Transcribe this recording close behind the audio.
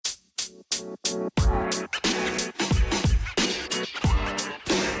Hey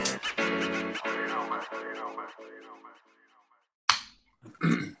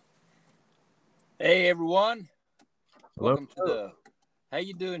everyone, Hello. welcome to the. How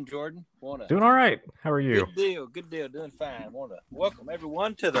you doing, Jordan? Doing all right. How are you? Good deal, doing fine. Want to welcome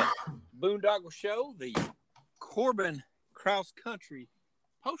everyone to the Boondoggle Show, the Corbin Cross Country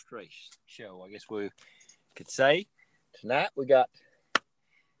Post Race Show. I guess we could say tonight we got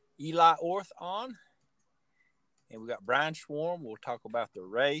Eli Orth on, and we got Brian Schworm. We'll talk about the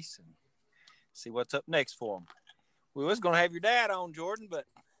race and see what's up next for him. We was going to have your dad on, Jordan, but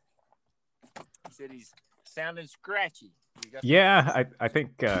he said he's sounding scratchy. Yeah, I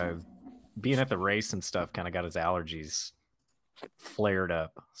think being at the race and stuff kind of got his allergies flared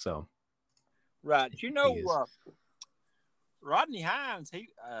up. So, right, you know, Rodney Hines, he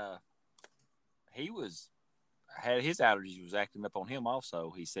had his allergies was acting up on him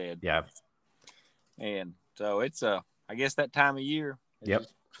also. He said, yeah, and so it's I guess that time of year. Yep.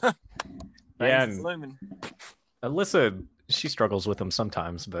 Yeah, and Alyssa, she struggles with them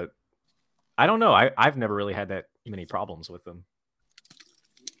sometimes, but I don't know. I've never really had that many problems with them.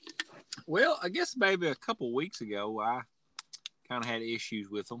 Well, I guess maybe a couple weeks ago, I kind of had issues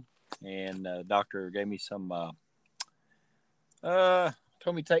with them, and the doctor gave me some, told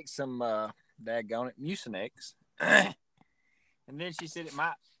me to take some, daggone it, Mucinex, and then she said it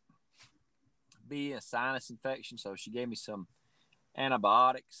might be a sinus infection, so she gave me some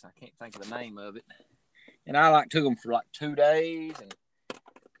antibiotics. I can't think of the name of it, and I took them for 2 days, and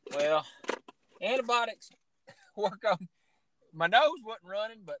well, antibiotics work on my nose wasn't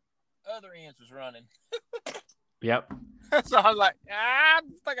running, but other ends was running. Yep. So I was like, I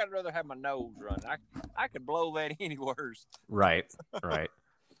think I'd rather have my nose running. I could blow that any worse. Right.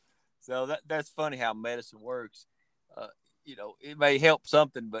 So that's funny how medicine works. It may help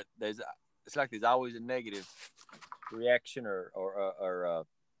something, but it's like there's always a negative reaction or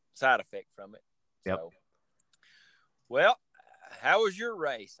side effect from it. Yep. So, well, how was your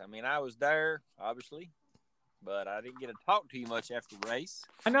race? I mean, I was there, obviously, but I didn't get to talk to you much after the race.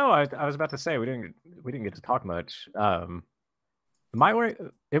 I know. I was about to say we didn't get to talk much. My way,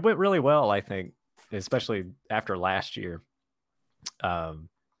 it went really well. I think, especially after last year,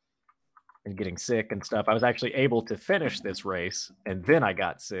 and getting sick and stuff. I was actually able to finish this race, and then I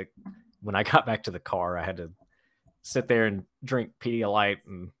got sick. When I got back to the car, I had to sit there and drink Pedialyte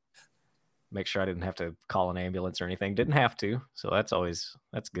and make sure I didn't have to call an ambulance or anything. Didn't have to. So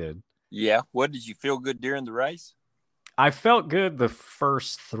that's good. Yeah. What, did you feel good during the race? I felt good the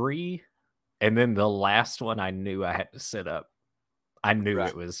first 3, and then the last one I knew I had to sit up. I knew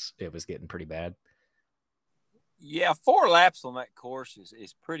it was getting pretty bad. Yeah, 4 laps on that course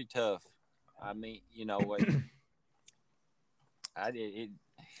is pretty tough. I mean, I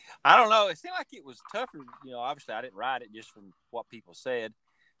don't know. It seemed like it was tougher. Obviously I didn't ride it just from what people said.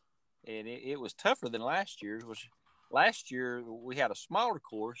 And it was tougher than last year. Last year we had a smaller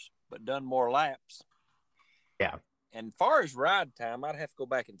course, but done more laps. Yeah. And as far as ride time, I'd have to go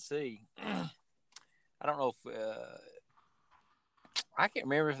back and see. I don't know if I can't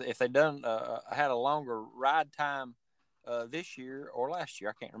remember if they done had a longer ride time this year or last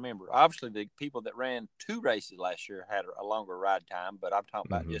year. I can't remember. Obviously, the people that ran 2 races last year had a longer ride time, but I'm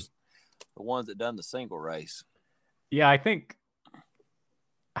talking about just the ones that done the single race. Yeah, I think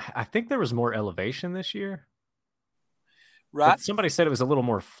there was more elevation this year. Right. But somebody said it was a little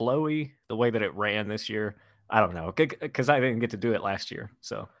more flowy the way that it ran this year. I don't know, because I didn't get to do it last year.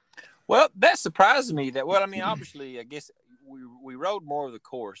 So, well, that surprised me. Obviously, I guess we rode more of the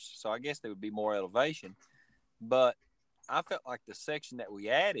course, so I guess there would be more elevation. But I felt like the section that we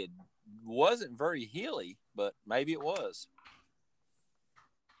added wasn't very hilly, but maybe it was.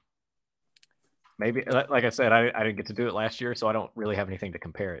 Maybe, like I said, I didn't get to do it last year, so I don't really have anything to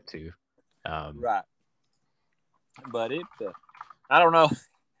compare it to. Right. But I don't know.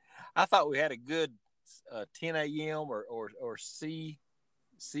 I thought we had a good 10 a.m. or C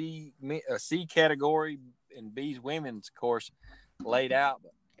category and B's women's course laid out.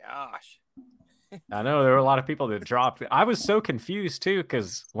 But gosh. I know there were a lot of people that dropped. I was so confused too,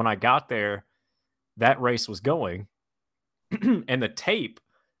 because when I got there, that race was going, and the tape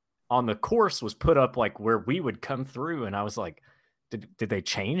on the course was put up like where we would come through, and I was like, did they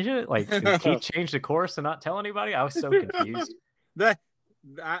change it? Like, did Keith change the course and not tell anybody? I was so confused.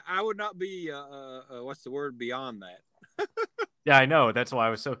 I would not be what's the word, beyond that. Yeah, I know. That's why I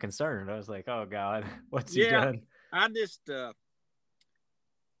was so concerned. I was like, oh God, what's he done? I just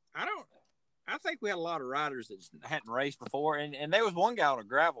I think we had a lot of riders that hadn't raced before, and there was one guy on a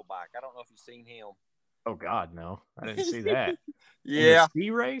gravel bike. I don't know if you've seen him. Oh God, no, I didn't see that. Yeah,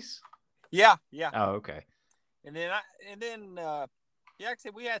 ski race. Yeah, yeah. Oh, okay. And then like I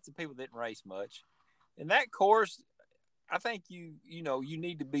said, we had some people that didn't race much. And that course, I think you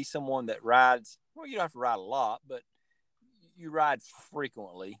need to be someone that rides. Well, you don't have to ride a lot, but you ride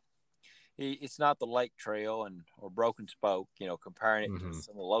frequently. It's not the lake trail or broken spoke, comparing it to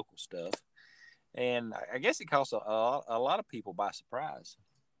some of the local stuff. And I guess it caught a lot of people by surprise.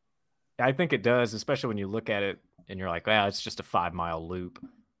 I think it does, especially when you look at it and you're like, "Wow, it's just a 5-mile loop,"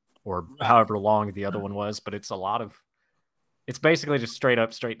 or however long the other one was. But it's it's basically just straight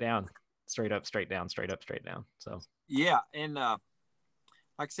up, straight down, straight up, straight down, straight up, straight down. So yeah, and like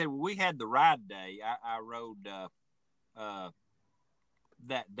I said, when we had the ride day, I rode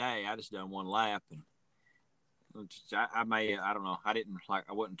that day. I just done one lap, and I don't know. I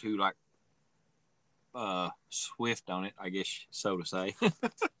wasn't too swift on it, I guess so to say.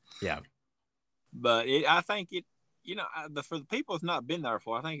 yeah. But I think it, for the people that's not been there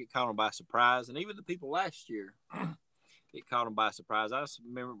before, I think it caught them by surprise, and even the people last year, it caught them by surprise. I just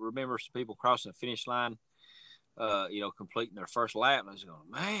remember some people crossing the finish line, completing their first lap, and I was going,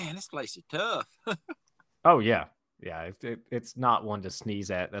 "Man, this place is tough." Oh yeah, yeah. It's not one to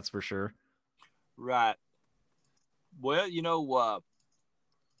sneeze at, that's for sure. Right. Well,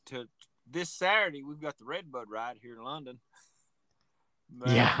 to this Saturday we've got the Redbud ride here in London.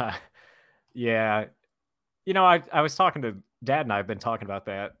 Man. Yeah, yeah. I was talking to Dad, and I've been talking about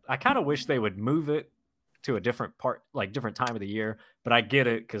that. I kind of wish they would move it to a different different time of the year. But I get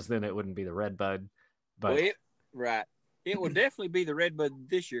it, because then it wouldn't be the Redbud. But right, it would definitely be the Redbud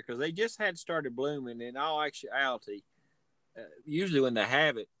this year, because they just had started blooming. In all actuality, usually when they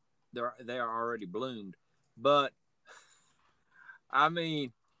have it, they are already bloomed. But I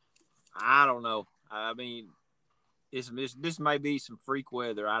mean, I don't know. I mean, this may be some freak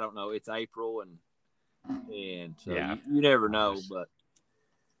weather. I don't know. It's April, and so yeah. you never know. But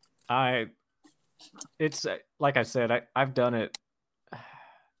it's like I said, I've done it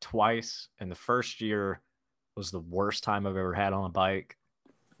twice, and the first year was the worst time I've ever had on a bike.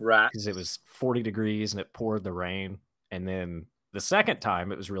 Right. Because it was 40 degrees and it poured the rain. And then the second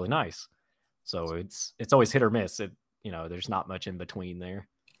time it was really nice. So it's always hit or miss. There's not much in between there.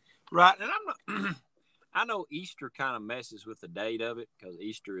 Right. And I know Easter kind of messes with the date of it, because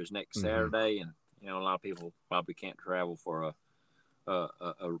Easter is next Saturday, and a lot of people probably can't travel for a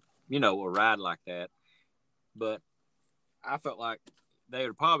ride like that. But I felt like they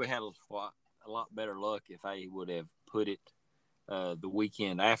would probably have a lot better luck if they would have put it the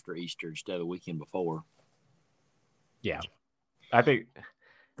weekend after Easter instead of the weekend before. Yeah.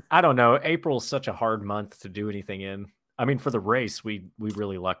 I don't know. April's such a hard month to do anything in. I mean, for the race, we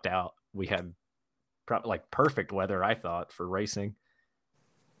really lucked out. We had perfect weather, I thought, for racing.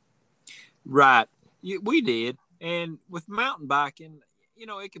 Right. We did. And with mountain biking,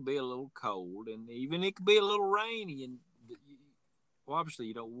 it could be a little cold, and even it could be a little rainy. And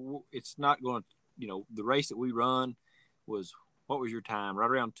obviously, it's not going to, the race that we run was, what was your time? Right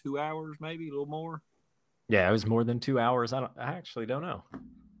around 2 hours, maybe a little more. Yeah, it was more than 2 hours. I actually don't know.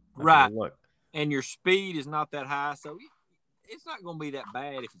 Right. Look. And your speed is not that high, so it's not going to be that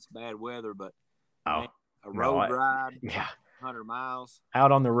bad if it's bad weather. But a road ride, 100 miles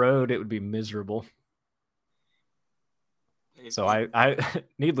out on the road, it would be miserable. So I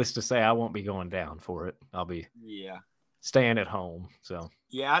needless to say, I won't be going down for it. I'll be staying at home. So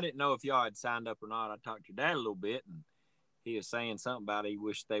I didn't know if y'all had signed up or not. I talked to your dad a little bit, and he was saying something about he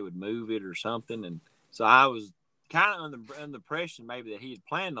wished they would move it or something. And so I was kind of under the impression maybe that he had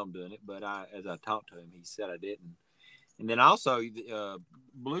planned on doing it, but as I talked to him, he said I didn't. And then also the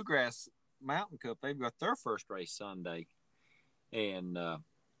Bluegrass Mountain Cup, they've got their first race Sunday, and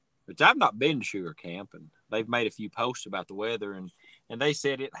which I've not been to Sugar Camp, and they've made a few posts about the weather, and they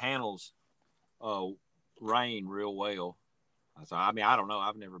said it handles rain real well. So I don't know.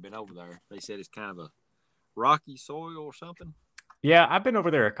 I've never been over there. They said it's kind of a rocky soil or something. Yeah, I've been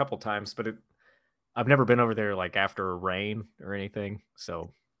over there a couple times, but I've never been over there after a rain or anything.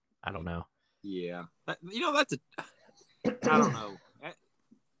 So I don't know. Yeah, that's I don't know. Like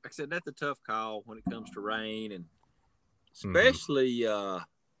I said, that's a tough call when it comes to rain, and especially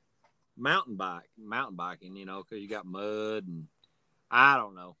mountain biking. Because you got mud, and I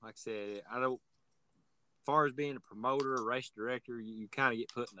don't know. Like I said, I don't. As far as being a promoter, a race director, you kind of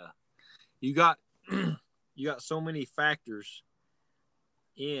get put in you got so many factors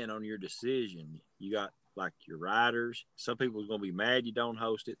on your decision. You got your riders. Some people are going to be mad you don't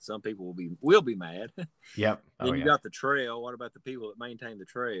host it. Some people will be mad. Yep. Then you got the trail. What about the people that maintain the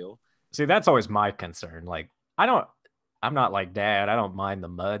trail? See, that's always my concern. I'm not like Dad. I don't mind the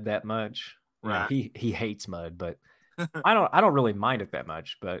mud that much. Right. He hates mud, but I don't really mind it that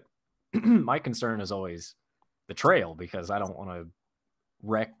much. But my concern is always the trail, because I don't want to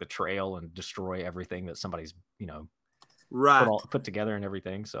wreck the trail and destroy everything that somebody's, right. put together and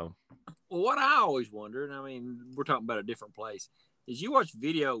everything. So, well, what I always wonder, and I mean, we're talking about a different place, is you watch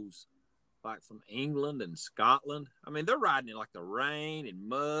videos like from England and Scotland. I mean, they're riding in like the rain and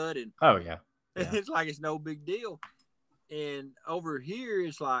mud, and oh yeah, it's like it's no big deal. And over here,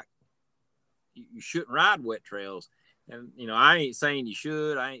 it's like you shouldn't ride wet trails. And I ain't saying you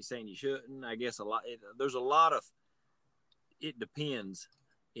should. I ain't saying you shouldn't. I guess there's a lot of it depends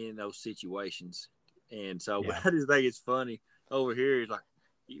in those situations. And so, but I just think it's funny over here. It's like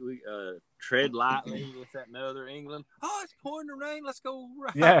we tread lightly with that another England. Oh, it's pouring the rain. Let's go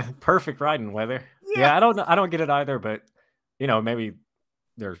ride. Yeah, perfect riding weather. Yeah, I don't get it either, but maybe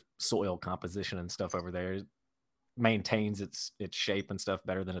their soil composition and stuff over there maintains its shape and stuff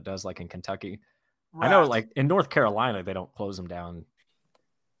better than it does like in Kentucky. Right. I know like in North Carolina they don't close them down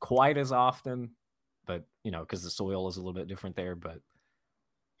quite as often, but because the soil is a little bit different there. But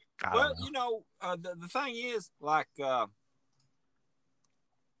the thing is, like I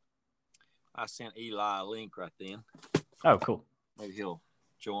sent Eli a link right then. Oh, cool. Maybe he'll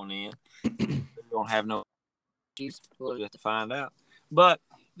join in. We don't have no excuse. We'll have to find out. But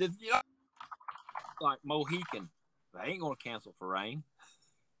like Mohican, they ain't gonna cancel for rain.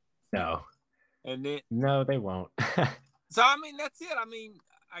 No. And then no, they won't. So I mean, that's it. I mean,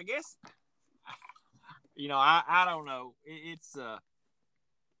 I guess I don't know. It's I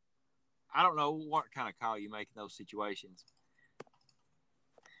don't know what kind of call you make in those situations.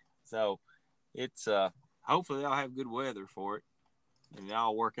 So it's hopefully they'll have good weather for it and it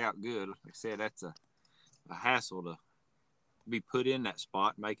all work out good. Like I said, that's a hassle to be put in that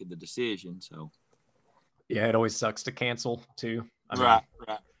spot making the decision. So yeah, it always sucks to cancel too. Right.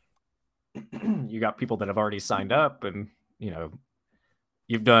 You got people that have already signed up, and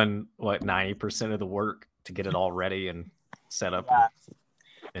you've done what 90% of the work to get it all ready and set up, right.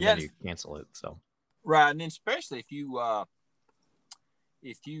 and then you cancel it. So right, and then especially if you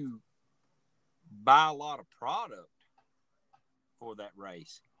buy a lot of product for that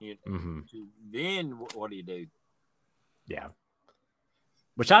race, then what do you do? Yeah,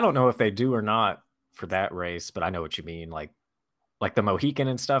 which I don't know if they do or not for that race, but I know what you mean. Like the Mohican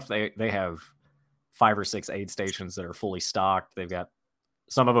and stuff, they have 5 or 6 aid stations that are fully stocked. They've got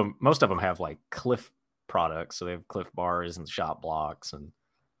most of them have like Cliff products. So they have Cliff bars and shop blocks and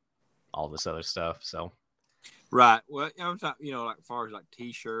all this other stuff. So, right. Well, I'm talking, like as far as like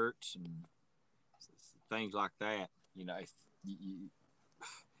T-shirts and things like that, you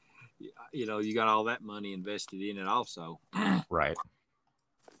got all that money invested in it also. Right.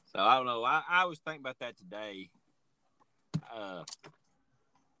 So I don't know. I was thinking about that today.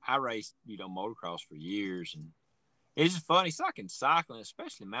 I raced, motocross for years, and it's just funny. It's like in cycling,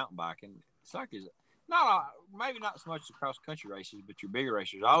 especially mountain biking. It's like maybe not so much the cross country races, but your bigger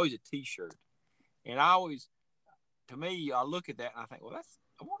races. Always a T-shirt, and I look at that and I think, well, I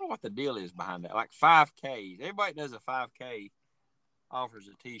wonder what the deal is behind that. Like 5Ks, everybody does a 5K, offers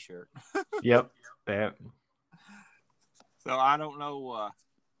a T-shirt. Yep. That. So I don't know.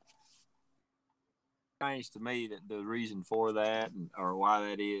 To me that the reason for that or why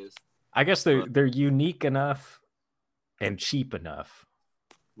that is. I guess they're unique enough and cheap enough.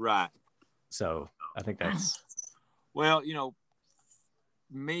 Right. So I think that's well,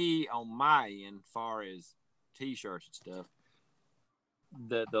 me on my end, far as T-shirts and stuff,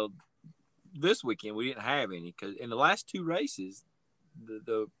 the this weekend we didn't have any because in the last 2 races,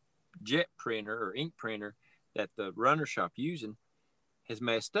 the jet printer or ink printer that the runner shop using has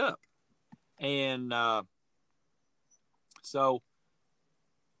messed up. And so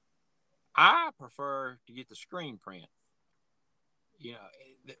I prefer to get the screen print,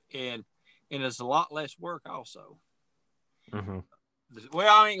 and it's a lot less work also. Mm-hmm.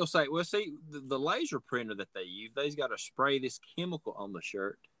 Well, I ain't gonna say. Well, see, the laser printer that they use, they've got to spray this chemical on the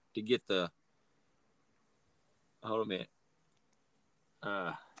shirt to get the. Hold a minute.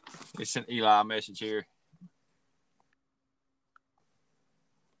 It's an Eli message here.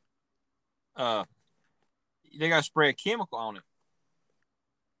 They got to spray a chemical on it,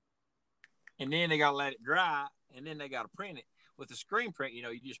 and then they got to let it dry, and then they got to print it. With the screen print, you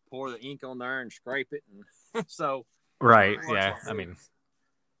just pour the ink on there and scrape it, and so right, yeah. I mean,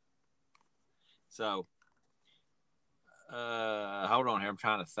 so hold on here. I'm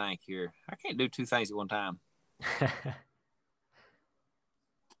trying to think here. I can't do 2 things at one time.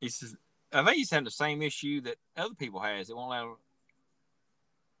 He says, I think he's having the same issue that other people has. It won't let him.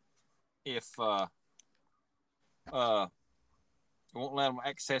 If it won't let them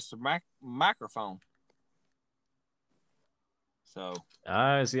access the microphone. So,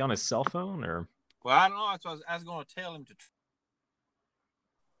 is he on his cell phone or? Well, I don't know. That's what I was going to tell him to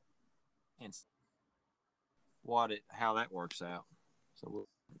and how that works out. So we'll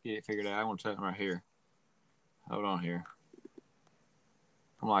get it figured out. I want to tell him right here. Hold on here.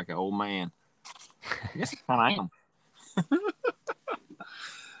 I'm like an old man. I guess I kind of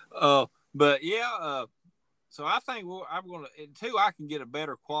am. But yeah. So I think I'm going to too. I can get a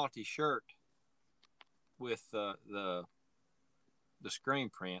better quality shirt with the screen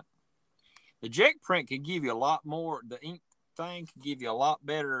print. The jet print can give you a lot more. The ink thing can give you a lot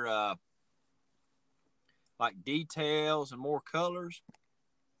better, like details and more colors.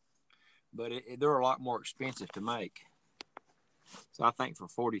 But they're a lot more expensive to make. So I think for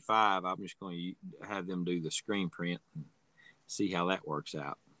 $45, I'm just going to have them do the screen print and see how that works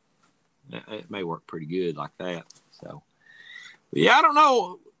out. It may work pretty good like that. So, yeah, I don't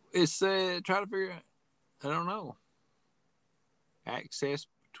know. It's try to figure out. I don't know. Access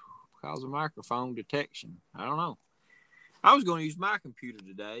because of microphone detection. I don't know. I was going to use my computer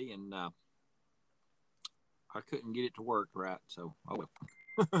today, and I couldn't get it to work right. So, oh well.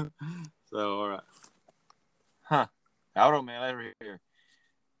 So, all right. Huh. Hold on, man. Over here.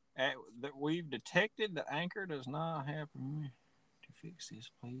 We've detected the anchor does not have permission to fix this,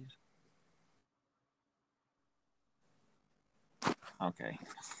 please. Okay.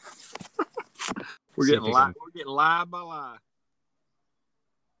 We're getting lie by lie.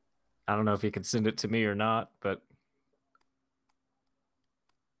 I don't know if he can send it to me or not, but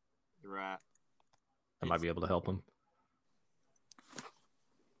you're right. I might be able to help him.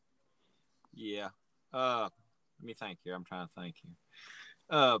 Yeah. Let me think here. I'm trying to think here.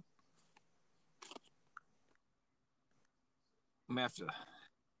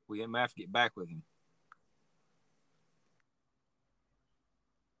 We may have to get back with him.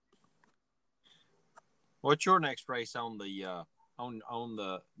 What's your next race on the on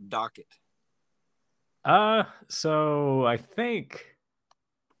the docket? So I think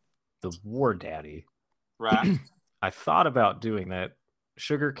the War Daddy. Right. I thought about doing that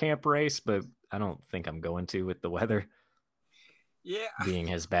Sugar Camp race, but I don't think I'm going to with the weather. Yeah.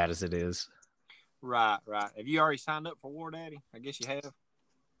 Being as bad as it is. Right. Have you already signed up for War Daddy? I guess you have.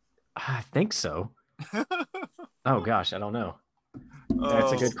 I think so. Oh gosh, I don't know.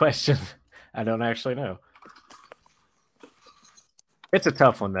 That's a good question. I don't actually know. It's a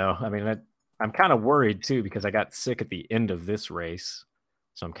tough one though. I mean, I'm kind of worried too because I got sick at the end of this race,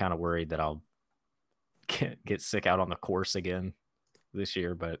 so I'm kind of worried that I'll get sick out on the course again this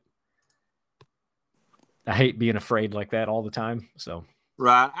year. But I hate being afraid like that all the time. So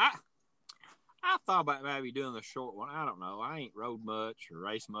right, I thought about maybe doing the short one. I don't know. I ain't rode much or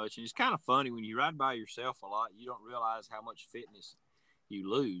raced much, and it's kind of funny when you ride by yourself a lot. You don't realize how much fitness you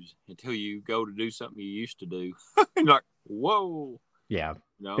lose until you go to do something you used to do. You're like, whoa. Yeah.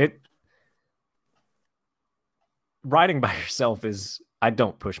 No. Riding by yourself is, I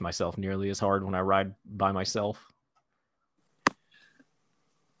don't push myself nearly as hard when I ride by myself.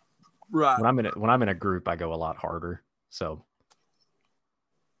 Right. When I'm in a group, I go a lot harder. So.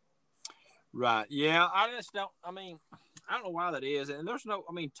 Right. Yeah. I don't know why that is. And there's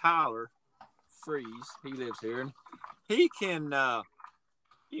Tyler Freeze, he lives here, and he can,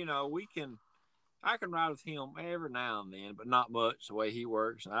 I can ride with him every now and then, but not much the way he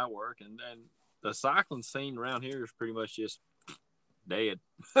works and I work. And then the cycling scene around here is pretty much just dead.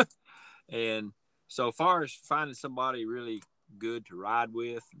 And so far as finding somebody really good to ride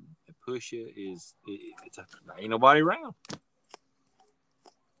with and push you ain't nobody around.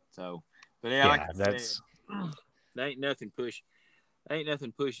 So, but yeah, like that's there ain't nothing push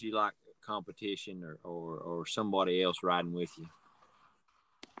you like competition or somebody else riding with you.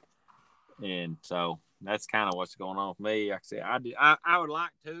 And so that's kind of what's going on with me. Like I said, I would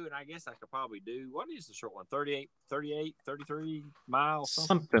like to, and I guess I could probably do. What is the short one? 38, 33 miles?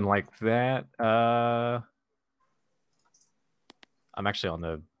 Something like that. I'm actually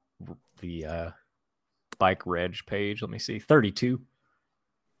on the bike reg page. Let me see. 32.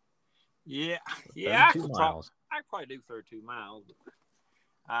 Yeah. 32 miles. I could probably do 32 miles. But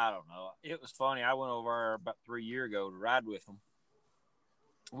I don't know. It was funny. I went over about 3 years ago to ride with them.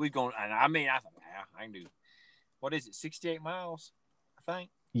 I thought, I can do, what is it, 68 miles, I think?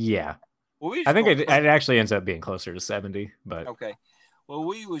 Yeah. Well, I think it actually ends up being closer to 70, but. Okay. Well,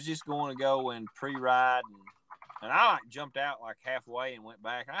 we was just going to go and pre-ride, and I jumped out like halfway and went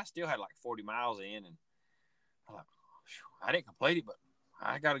back, and I still had like 40 miles in, and I didn't complete it, but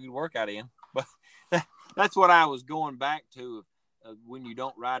I got a good workout in. But that's what I was going back to. When you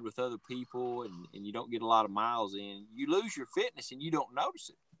don't ride with other people and you don't get a lot of miles in, you lose your fitness and you don't notice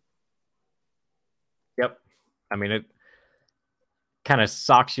it. Yep. I mean, kind of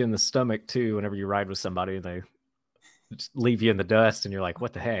socks you in the stomach too whenever you ride with somebody and they just leave you in the dust and you're like,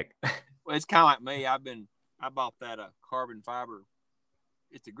 what the heck? Well, it's kind of like me. I bought that carbon fiber.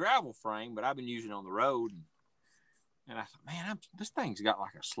 It's a gravel frame, but I've been using it on the road. And I thought, man, this thing's got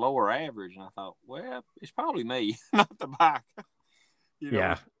like a slower average. And I thought, well, it's probably me, not the bike.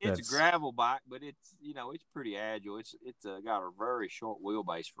 Yeah, it's a gravel bike, but it's it's pretty agile. It's got a very short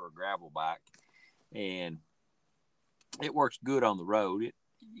wheelbase for a gravel bike, and it works good on the road.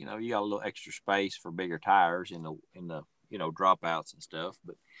 You got a little extra space for bigger tires in the dropouts and stuff,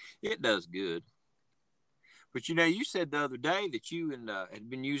 but it does good. But you said the other day that you had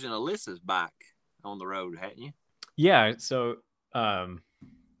been using Alyssa's bike on the road, hadn't you? Yeah. So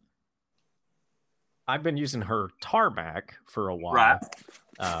I've been using her tarmac for a while. Right.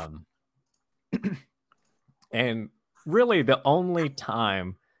 And really the only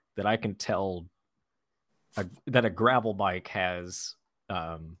time that I can tell that a gravel bike has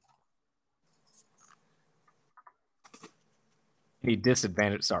any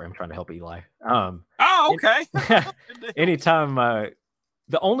disadvantage. Sorry, I'm trying to help Eli. Okay. Anytime,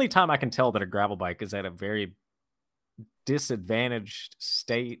 the only time I can tell that a gravel bike is at a very disadvantaged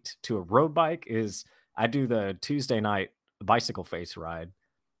state to a road bike is I do the Tuesday night bicycle face ride,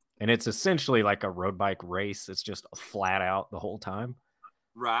 and it's essentially like a road bike race. It's just flat out the whole time.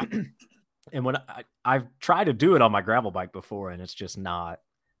 Right. And when I've tried to do it on my gravel bike before, and it's just not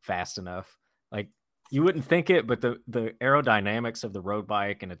fast enough. Like, you wouldn't think it, but the aerodynamics of the road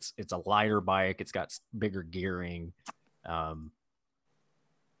bike, and it's a lighter bike. It's got bigger gearing.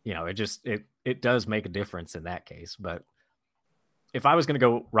 It does make a difference in that case. But if I was going to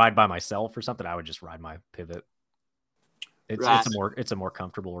go ride by myself or something, I would just ride my Pivot. It's a more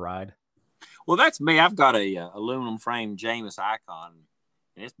comfortable ride. Well, that's me. I've got a aluminum frame Jamis Icon,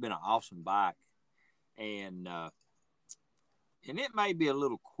 and it's been an awesome bike, and it may be a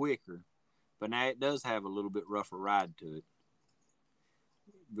little quicker, but now it does have a little bit rougher ride to it.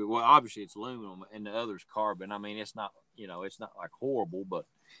 But, well, obviously it's aluminum and the other's carbon. I mean, it's not like horrible, but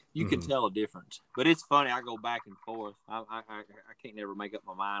you can tell a difference. But it's funny. I go back and forth. I can't never make up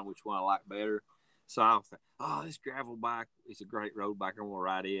my mind which one I like better. So I'll think, oh, this gravel bike is a great road bike. I'm going to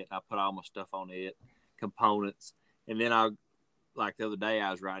ride it. I put all my stuff on it, components. And then like the other day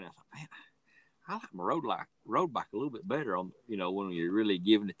I was riding, I thought, man, I like my road bike a little bit better on, when you're really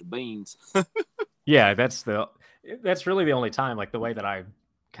giving it the beans. Yeah, that's really the only time, like the way that I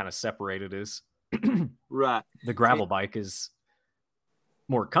kind of separate it is right. The gravel bike is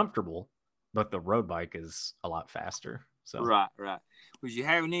more comfortable, but the road bike is a lot faster. So right. Was you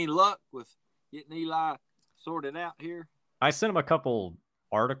having any luck with getting Eli sorted out here? I sent him a couple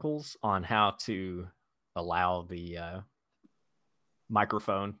articles on how to allow the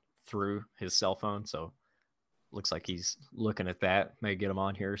microphone through his cell phone. So looks like he's looking at that. May get him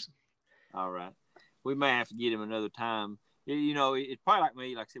on here. All right. We may have to get him another time. It's probably like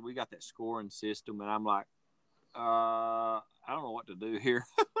me. Like I said, we got that scoring system, and I'm like, I don't know what to do here.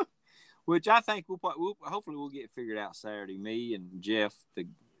 Which I think hopefully we'll get figured out Saturday. Me and Jeff,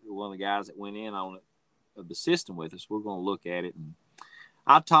 one of the guys that went in on it, of the system with us, we're going to look at it. And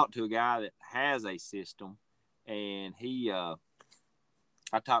I talked to a guy that has a system, and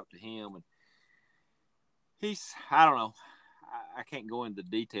I talked to him, and I don't know. I can't go into the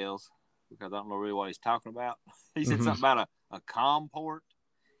details because I don't know really what he's talking about. He said something about a COM port.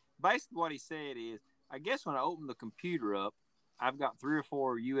 Basically what he said is, I guess when I open the computer up, I've got 3 or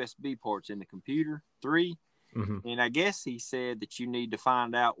 4 USB ports in the computer, 3. And I guess he said that you need to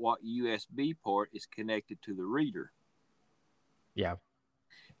find out what USB port is connected to the reader. Yeah.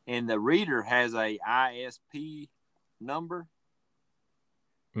 And the reader has a ISP number.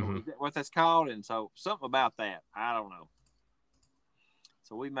 What that's called. And so something about that. I don't know.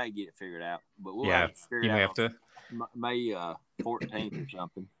 So we may get it figured out. But we'll have to figure it out. May 14th or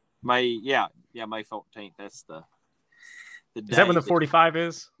something. May 14th. That's the day. Is that when the 45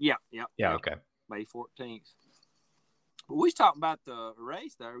 is? Yeah. Okay. May 14th. But we was talking about the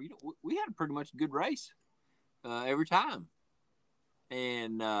race there. We had a pretty much good race every time.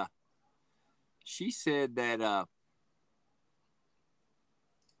 And she said that I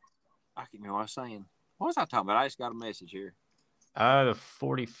can't remember what I was saying. What was I talking about? I just got a message here. The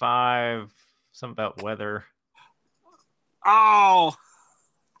 45, something about weather. Oh,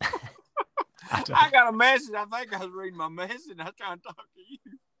 I got a message. I think I was reading my message. I was trying to talk to you.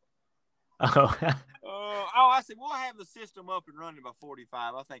 I said, we'll have the system up and running by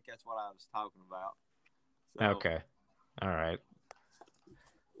 45. I think that's what I was talking about. So, okay. All right.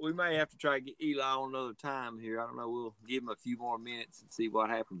 We may have to try to get Eli on another time here. I don't know. We'll give him a few more minutes and see what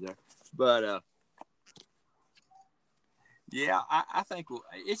happens there. But Yeah, I think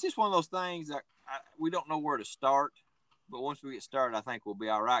it's just one of those things that we don't know where to start, but once we get started, I think we'll be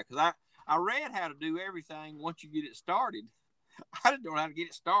all right. Because I read how to do everything once you get it started. I didn't know how to get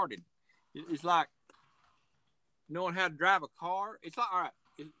it started. It's like knowing how to drive a car. It's like, all right,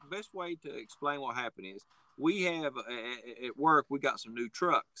 the best way to explain what happened is we have at work, we got some new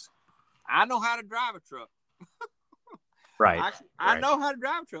trucks. I know how to drive a truck. Right. I know how to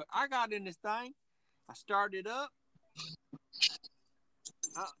drive a truck. I got in this thing. I started it up.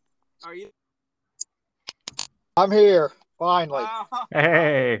 Are you? I'm here, finally.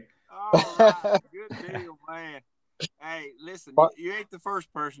 Hey. All right. Good deal, man. Hey, listen, you ain't the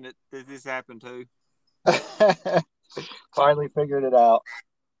first person that this happened to. Finally figured it out.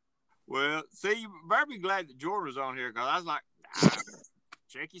 Well, see, you better be glad that Jordan was on here because I was like,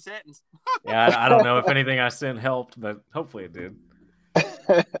 check your settings. Yeah, I don't know if anything I sent helped, but hopefully it did.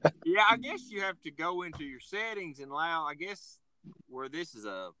 Yeah, I guess you have to go into your settings and allow, I guess, where this is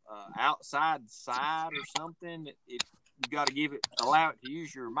a outside side or something, you got to allow it to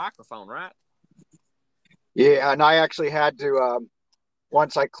use your microphone, right? Yeah, and I actually had to,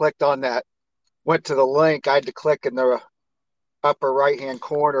 once I clicked on that, went to the link, I had to click in the upper right-hand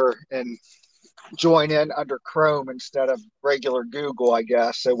corner and join in under Chrome instead of regular Google, I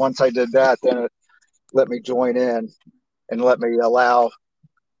guess. So once I did that, then it let me join in and let me allow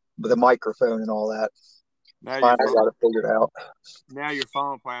the microphone and all that. Now I got it figured out. Now your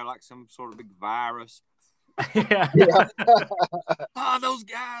phone probably like some sort of big virus. Yeah. Oh, those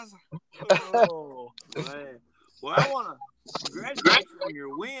guys. Oh, man. Well, I want to congratulate you on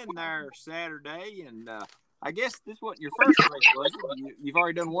your win there Saturday. And I guess this wasn't your first race, was it? You've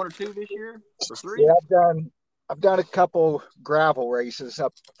already done one or two this year? Or three? Yeah, I've done a couple gravel races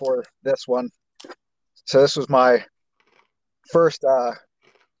up for this one. So this was my first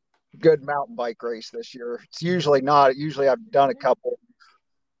good mountain bike race this year. It's usually not. Usually I've done a couple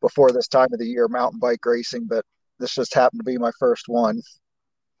before this time of the year, mountain bike racing, but this just happened to be my first one.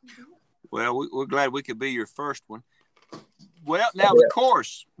 Well, we're glad we could be your first one. Well, now the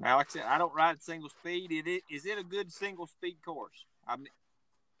course. Now, like I said, I don't ride single speed. Is it a good single speed course?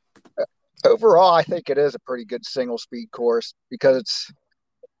 Overall, I think it is a pretty good single speed course because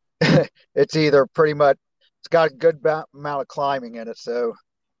it's either pretty much, it's got a good amount of climbing in it. So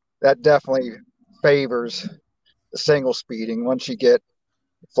that definitely favors the single speeding. Once you get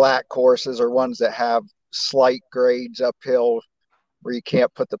flat courses or ones that have slight grades uphill where you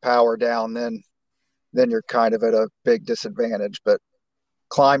can't put the power down, then you're kind of at a big disadvantage. But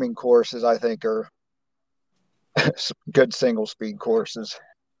climbing courses, I think, are good single speed courses.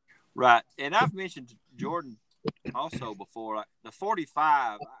 Right. And I've mentioned to Jordan also before, like the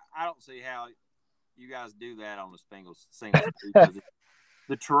 45, I don't see how you guys do that on the single speed because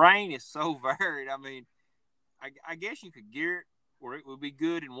the terrain is so varied. I mean, I guess you could gear it where it would be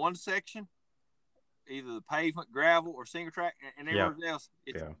good in one section, either the pavement, gravel, or single track, and everywhere else,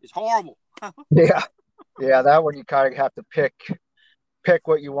 it's horrible. Yeah, that one you kind of have to pick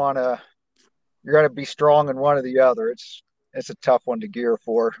what you want to. You're going to be strong in one or the other. It's a tough one to gear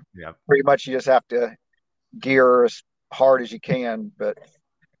for. Yeah, pretty much you just have to gear as hard as you can,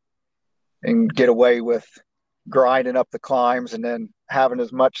 and get away with grinding up the climbs and then having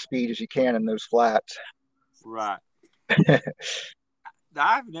as much speed as you can in those flats. Right.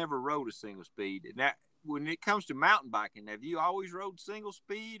 I've never rode a single speed. Now, when it comes to mountain biking, have you always rode single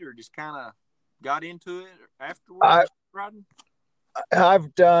speed or just kind of got into it afterwards riding?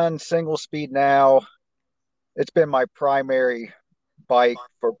 I've done single speed now. It's been my primary bike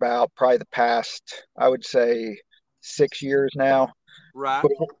for about probably the past, I would say, 6 years now. Right.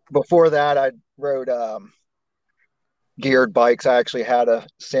 Before that, I rode geared bikes. I actually had a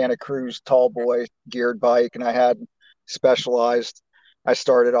Santa Cruz tall boy geared bike, and I had specialized. I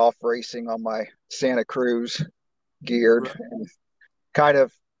started off racing on my Santa Cruz geared, and kind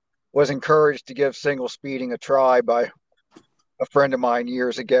of was encouraged to give single speeding a try by a friend of mine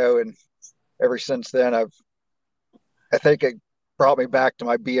years ago, and ever since then I think it brought me back to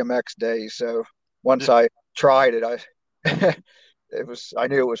my BMX days. So once I tried it, I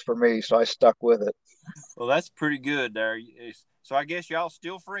knew it was for me, so I stuck with it. Well, that's pretty good there. So I guess y'all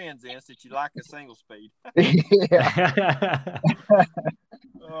still friends then, since you like a single speed. Yeah.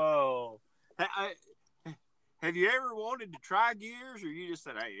 Oh, have you ever wanted to try gears, or you just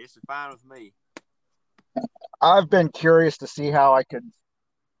said, "Hey, this is fine with me"? I've been curious to see how I could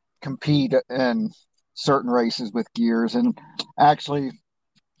compete in certain races with gears, and actually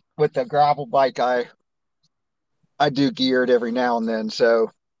with the gravel bike I do geared every now and then.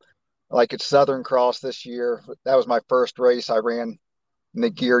 So like at Southern Cross this year, that was my first race I ran in the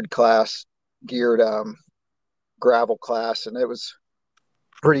geared class, geared gravel class, and it was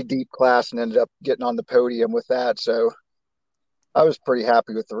pretty deep class, and ended up getting on the podium with that. So I was pretty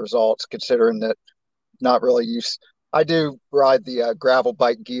happy with the results, considering that not really used. I do ride the gravel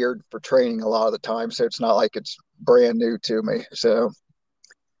bike geared for training a lot of the time, so it's not like it's brand new to me. So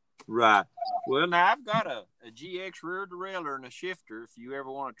right. Well, now I've got a GX rear derailleur and a shifter. If you ever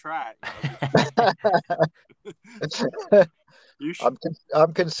want to try it,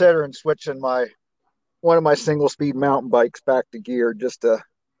 I'm considering switching one of my single speed mountain bikes back to gear just to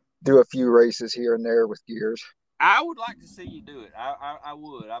do a few races here and there with gears. I would like to see you do it. I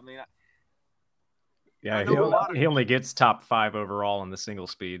would. I mean, yeah, he only gets top 5 overall in the single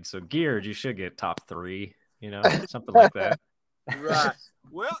speed. So geared, you should get top 3. Something like that. Right.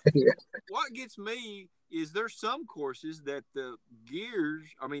 Well, what gets me is there's some courses that the gears,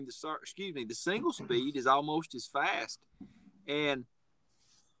 the single speed is almost as fast. And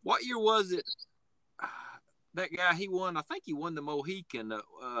what year was it? That guy, he won. I think he won the Mohican.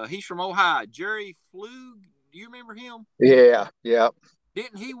 He's from Ohio. Jerry Flug. Do you remember him? Yeah.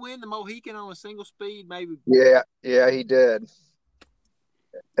 Didn't he win the Mohican on a single speed? Maybe. Yeah, he did.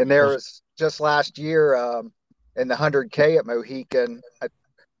 And there was just last year in the 100K at Mohican,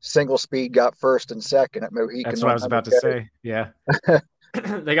 single speed got first and second at Mohican. That's what I was about to say. Yeah.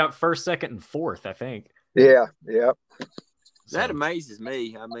 They got first, second, and fourth, I think. Yeah. That amazes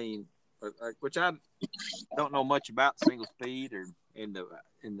me. I mean, which I don't know much about single speed or in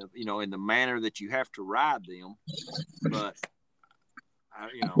the manner that you have to ride them, but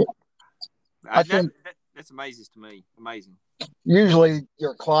I think that's amazing to me. Amazing. Usually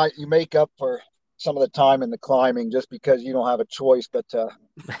you make up for some of the time in the climbing just because you don't have a choice but to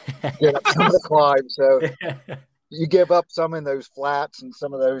get up some of the climb. So you give up some in those flats and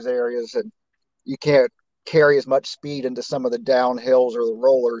some of those areas, and you can't carry as much speed into some of the downhills or the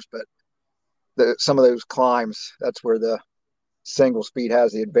rollers, but some of those climbs, that's where the single speed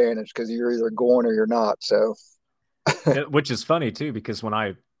has the advantage, because you're either going or you're not. So which is funny too, because when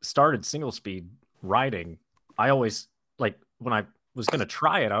I started single speed riding, I always, like, when I was going to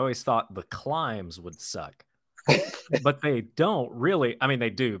try it, I always thought the climbs would suck, but they don't really. I mean, they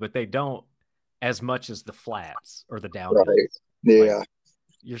do, but they don't as much as the flats or the downhill. Right. Yeah.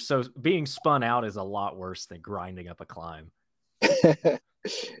 Being spun out is a lot worse than grinding up a climb.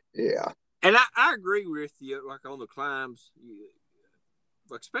 Yeah. And I agree with you, like on the climbs,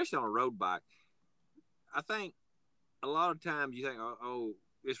 especially on a road bike. I think a lot of times you think, oh,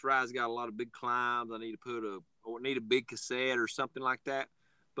 this ride's got a lot of big climbs. I need to need a big cassette or something like that.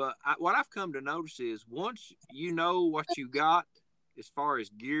 But what I've come to notice is once you know what you got as far as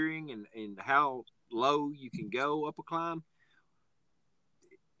gearing and how low you can go up a climb,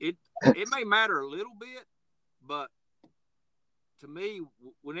 it may matter a little bit, but to me,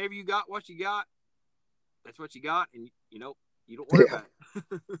 whenever you got what you got, that's what you got, and you don't worry about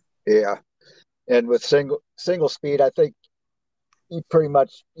it. Yeah. And with single speed, I think you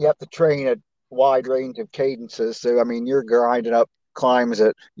have to train a wide range of cadences. So I mean, you're grinding up climbs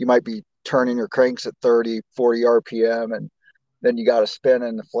that you might be turning your cranks at 30, 40 RPM, and then you got to spin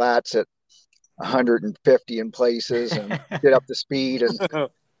in the flats at 150 in places and get up to speed and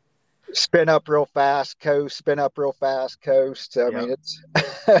spin up real fast, coast, spin up real fast, coast. I mean, it's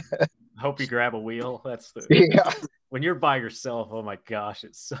hope you grab a wheel. That's when you're by yourself. Oh my gosh,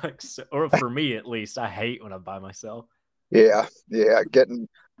 it sucks. Or for me, at least, I hate when I'm by myself. Yeah. Getting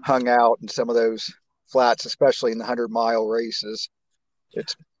hung out in some of those flats, especially in the 100-mile races,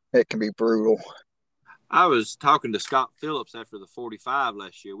 it can be brutal. I was talking to Scott Phillips after the 45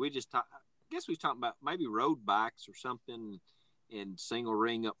 last year. I guess we was talking about maybe road bikes or something, and single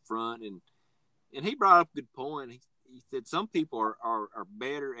ring up front, and he brought up a good point. He said some people are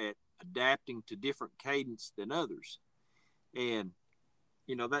better at adapting to different cadence than others, and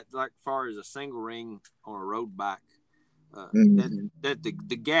that, like, far as a single ring on a road bike, that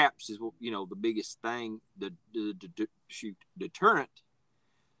the gaps is the biggest thing, the deterrent.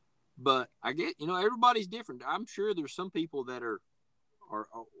 But I get everybody's different. I'm sure there's some people that are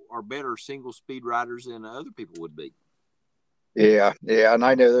better single speed riders than other people would be. Yeah, and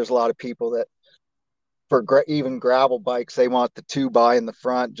I know there's a lot of people that for even gravel bikes, they want the 2x in the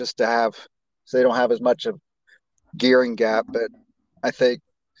front just to have, so they don't have as much of gearing gap. But I think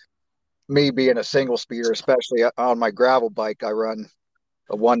me being a single speeder, especially on my gravel bike, I run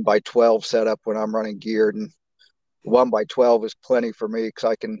a 1x12 setup when I'm running geared, and 1x12 is plenty for me because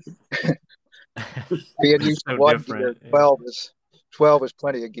I can being used to one gear. 12 is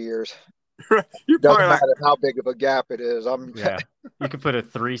plenty of gears. Doesn't matter how big of a gap it is. You could put a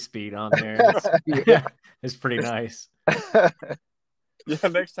 3-speed on there. It's pretty nice. Yeah,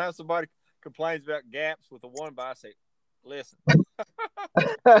 next time somebody complains about gaps with a one by, I say, listen,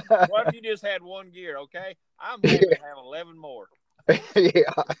 what if you just had one gear, okay? I'm happy to have 11 more.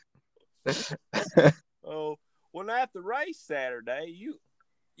 Yeah. Oh, well, now at the race Saturday, you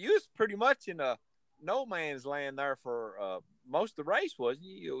was pretty much in a no man's land there for most of the race, wasn't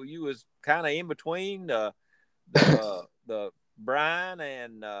you? You was kind of in between the Brian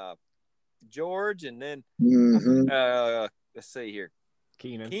and George, and then let's see here,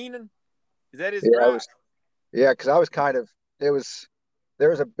 Keenan, is that his right? Because I was kind of there was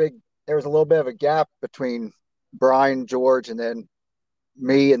a little bit of a gap between Brian, George, and then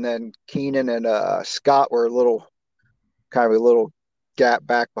me, and then Keenan and Scott were a little gap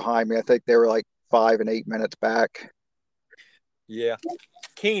back behind me. I think they were like 5 and 8 minutes back. Yeah,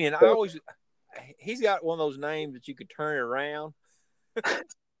 Keenan. He's got one of those names that you could turn it around.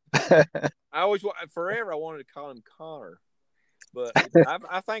 Forever I wanted to call him Connor, but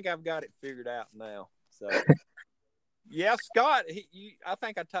I think I've got it figured out now. So yeah, Scott. I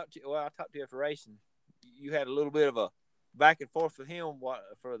think I talked to you. Well, I talked to you after racing. You had a little bit of a back and forth with him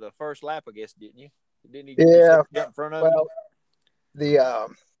for the first lap, I guess, didn't you? Didn't he? Yeah. Get in front of you?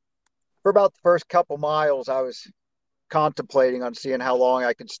 For about the first couple miles, I was contemplating on seeing how long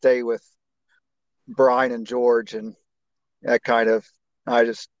I could stay with Brian and George, and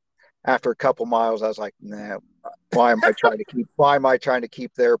after a couple miles, I was like, nah, why am I trying to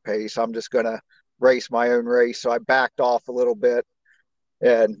keep their pace? I'm just going to race my own race. So I backed off a little bit,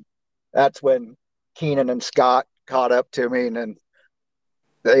 and that's when Keenan and Scott caught up to me, and then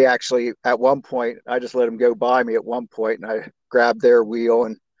they actually, at one point, I just let them go by me at one point, and I grabbed their wheel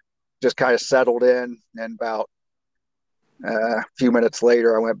and just kind of settled in. And about a few minutes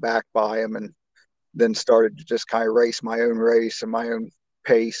later, I went back by them and then started to just kind of race my own race and my own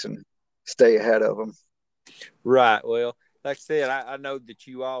pace and stay ahead of them. Right. Well, like I said, I know that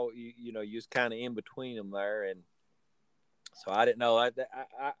you all, you was kind of in between them there, and so I didn't know.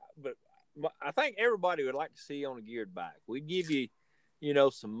 But I think everybody would like to see you on a geared bike. We give you, a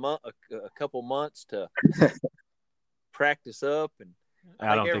couple months to practice up, and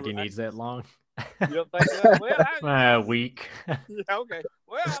I don't think he needs that long. You don't think so? Well, a week. Okay.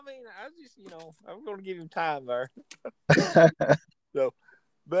 Well, I mean, I just, I'm going to give him time there. So,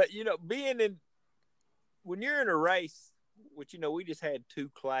 but when you're in a race, which we just had 2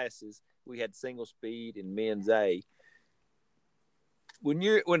 classes. We had single speed and men's A. When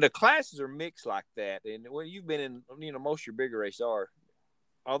the classes are mixed like that, and when you've been in, most of your bigger races are,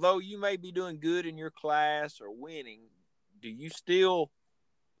 although you may be doing good in your class or winning, do you still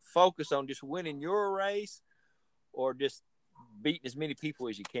focus on just winning your race or just beating as many people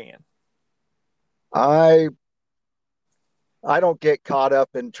as you can? I don't get caught up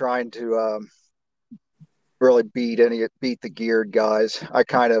in trying to really beat the geared guys. I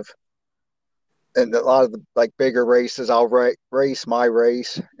kind of, and a lot of the bigger races, I'll race my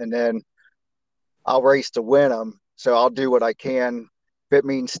race, and then I'll race to win them. So I'll do what I can. If it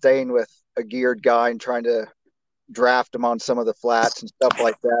means staying with a geared guy and trying to draft him on some of the flats and stuff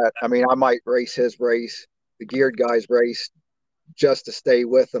like that, I mean, I might race his race, the geared guy's race, just to stay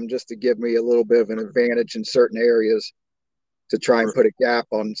with him, just to give me a little bit of an advantage in certain areas to try and put a gap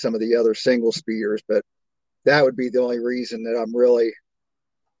on some of the other single speeders. But that would be the only reason that I'm really,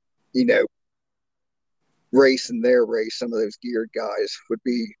 racing their race. Some of those geared guys would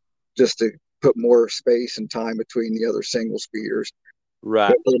be just to put more space and time between the other single speeders. Right.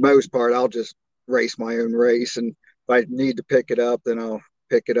 But for the most part, I'll just race my own race, and if I need to pick it up, then I'll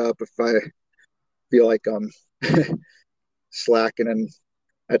pick it up if I feel like I'm slacking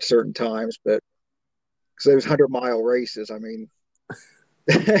at certain times. But because those 100-mile races, I mean,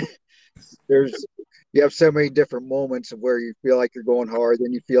 you have so many different moments of where you feel like you're going hard,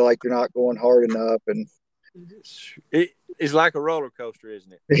 then you feel like you're not going hard enough, and it's like a roller coaster,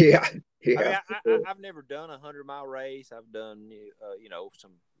 isn't it? Yeah. I mean, I've never done a 100-mile race. I've done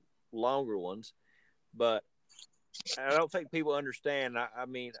some longer ones, but I don't think people understand. I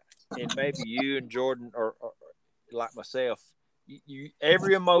mean, and maybe you and Jordan or like myself, you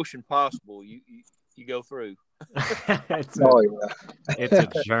every emotion possible you go through. It's a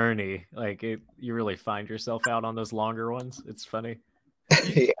journey. You really find yourself out on those longer ones. It's funny.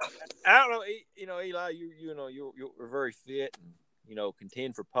 Yeah. I don't know, Eli, you're very fit and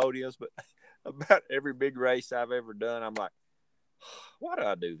contend for podiums, but about every big race I've ever done, I'm like, why do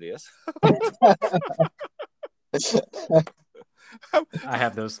I do this? I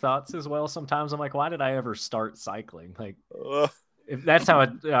have those thoughts as well. Sometimes I'm like, why did I ever start cycling? If that's how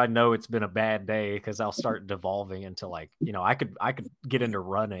I know it's been a bad day, because I'll start devolving into I could get into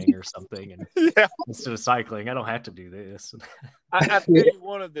running or something, and instead of cycling, I don't have to do this. I tell you,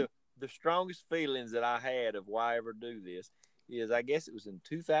 one of the the strongest feelings that I had of why I ever do this is, I guess it was in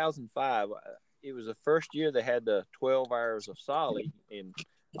 2005. It was the first year they had the 12 hours of Solly in,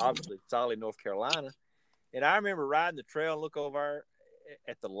 obviously, Solly, North Carolina. And I remember riding the trail and look over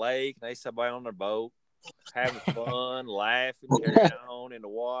at the lake, and they saw somebody on their boat having fun, laughing, carrying on in the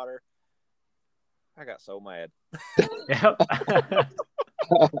water. I got so mad. Yep. I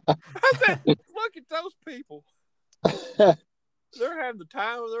said, look at those people. They're having the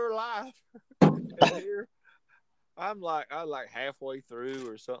time of their life. And here, I'm like halfway through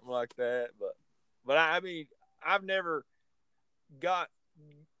or something like that. But I mean, I've never got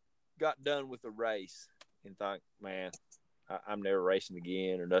done with a race and thought, man, I'm never racing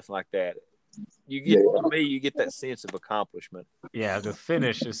again or nothing like that. You get to me, you get that sense of accomplishment. Yeah, the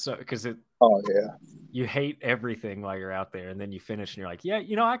finish is so, because it. Oh yeah. You hate everything while you're out there, and then you finish, and you're like, yeah,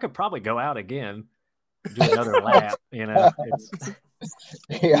 I could probably go out again, do another lap. It's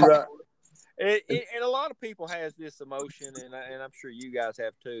Yeah. Right. And a lot of people has this emotion, and I'm sure you guys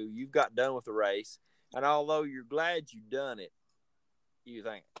have too. You've got done with the race, and although you're glad you've done it, you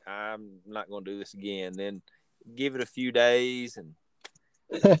think, I'm not going to do this again. Then give it a few days, and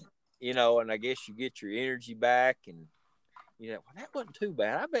and I guess you get your energy back, and well, that wasn't too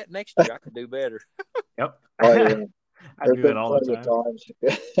bad. I bet next year I could do better. Yep. Oh, yeah. I do it all the time.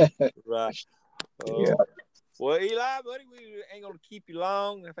 Right. Yeah. Well, Eli, buddy, we ain't gonna keep you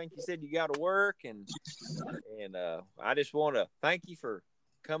long. I think you said you got to work, and I just want to thank you for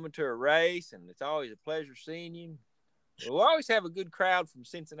coming to a race, and it's always a pleasure seeing you. We always have a good crowd from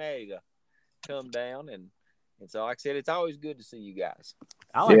Cincinnati to come down, and so, like I said, it's always good to see you guys.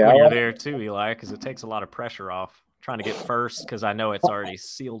 I like when you're there too, Eli, because it takes a lot of pressure off trying to get first, because I know it's already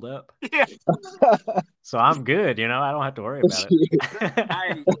sealed up. Yeah. So I'm good, I don't have to worry about it.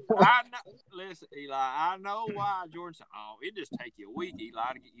 Hey, listen, Eli, I know why Jordan said, oh, it just take you a week,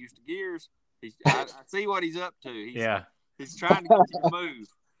 Eli, to get used to gears. I see what he's up to. He's trying to get you to move.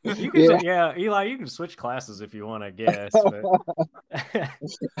 You can, Eli, you can switch classes if you want, I guess. But...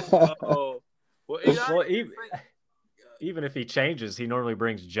 Well, Eli, even if he changes, he normally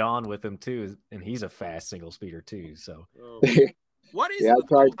brings John with him too, and he's a fast single speeder too. So, what is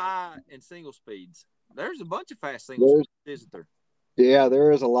the high and single speeds? There's a bunch of fast single speeds, isn't there? Yeah,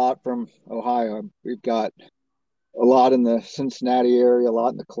 there is a lot from Ohio. We've got a lot in the Cincinnati area, a lot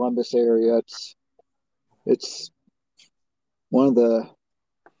in the Columbus area. It's one of the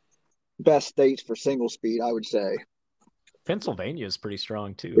best states for single speed, I would say. Pennsylvania is pretty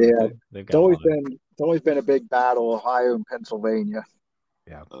strong too. Yeah, they've got it's always been a big battle, Ohio and Pennsylvania.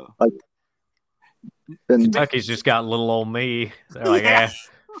 Yeah, Kentucky's just got little old me. They're like,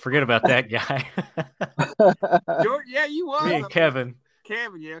 forget about that guy. George, you was. Me and Kevin.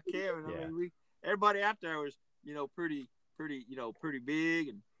 Kevin. I mean, everybody out there was, pretty big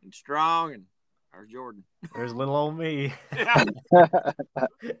and strong, and there's Jordan. There's little old me.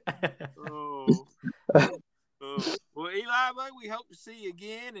 Well, Eli, buddy, we hope to see you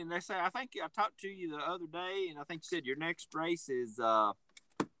again. And I think I talked to you the other day, and I think you said your next race is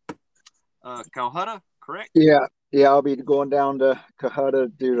Cohutta, correct? Yeah, I'll be going down to Cohutta to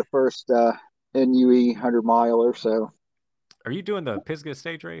do the first NUE 100-miler. So, are you doing the Pisgah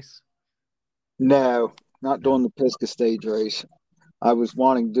stage race? No, not doing the Pisgah stage race. I was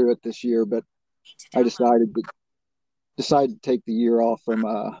wanting to do it this year, but I decided to take the year off from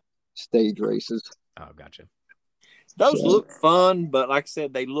stage races. Oh, gotcha. Those look fun, but like I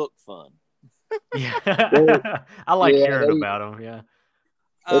said, they look fun. Yeah, I like hearing about them. Yeah,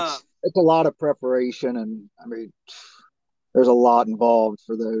 it's a lot of preparation, and I mean, there's a lot involved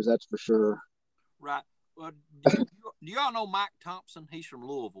for those. That's for sure. Right. Well, do you all know Mike Thompson? He's from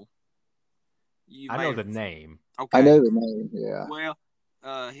Louisville. I know the name. Okay. I know the name. Yeah. Well,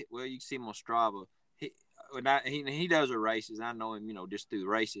 you can see him on Strava. He does the races. I know him, just through the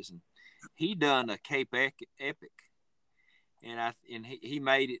races, and he done a Cape Epic. And he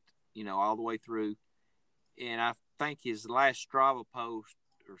made it, all the way through. And I think his last Strava post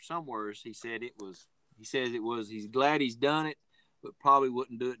or somewhere, he says he's glad he's done it, but probably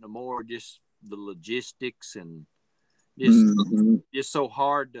wouldn't do it no more. Just the logistics and just so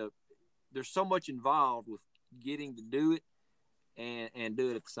hard there's so much involved with getting to do it and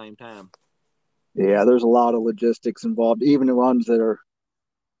do it at the same time. Yeah, there's a lot of logistics involved, even the ones that are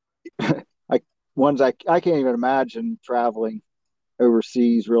I can't even imagine traveling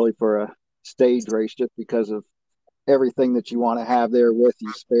overseas really for a stage race, just because of everything that you want to have there with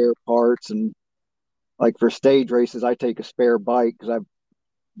you, spare parts. And like for stage races, I take a spare bike because I've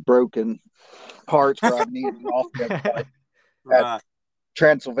broken parts where I've needed off the bike. Right. At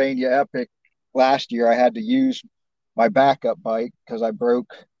Transylvania Epic last year, I had to use my backup bike because I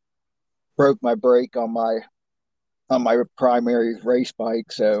broke broke my brake on my primary race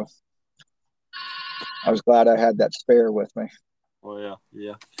bike, so I was glad I had that spare with me. Well,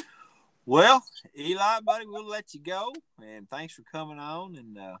 yeah. Well, Eli, buddy, we'll let you go, and thanks for coming on,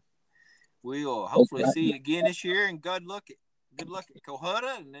 and we'll hopefully see you again this year. And good luck at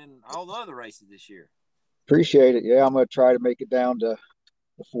Cohutta, and then all the other races this year. Appreciate it. Yeah, I'm going to try to make it down to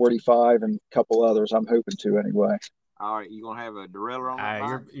the 45 and a couple others. I'm hoping to anyway. All right, you gonna have a derailleur on that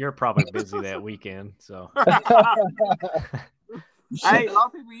bike? You're probably busy that weekend, so. Hey, a lot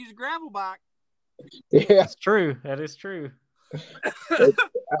of people use a gravel bike. Yeah, that's true. That is true.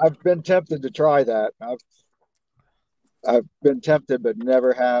 I've been tempted to try that. I've been tempted, but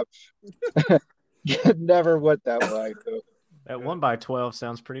never have. Never went that way. So. That 1x12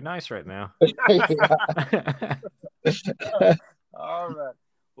 sounds pretty nice right now. All right.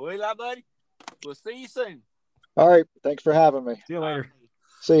 Well, Eli, buddy, we'll see you soon. All right. Thanks for having me. See you later.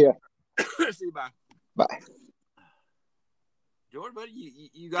 See ya. See you. Bye. Bye. George, buddy,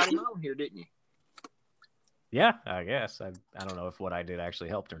 you got him on here, didn't you? Yeah, I guess. I don't know if what I did actually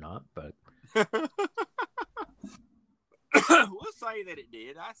helped or not, but we'll say that it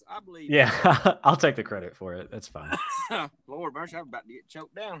did. I believe. Yeah, I'll take the credit for it. That's fine. Lord mercy, I'm about to get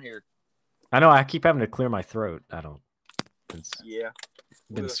choked down here. I know. I keep having to clear my throat. It's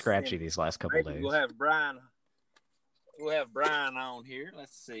been We'll scratchy these last couple days. We'll have Brian on here.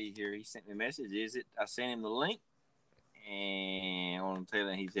 Let's see here. He sent me a message. I sent him the link, and I want to tell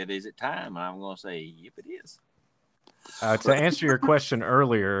him. He said, "Is it time?" And I'm going to say, "Yep, it is." To answer your question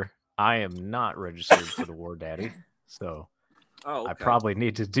earlier, I am not registered for the War Daddy, so I probably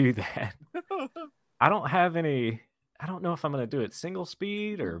need to do that. I don't have any. I don't know if I'm going to do it single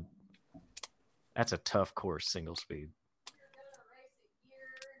speed or. That's a tough course, single speed.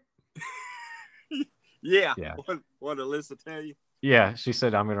 Yeah. What did Alyssa tell you? Yeah, she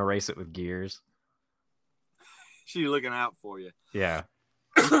said I'm going to race it with gears. She's looking out for you. Yeah.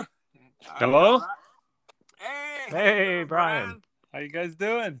 Hello? Hey, Brian. How you guys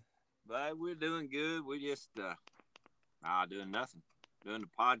doing? But we're doing good. We just doing nothing. Doing the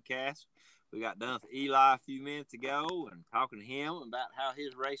podcast. We got done with Eli a few minutes ago and talking to him about how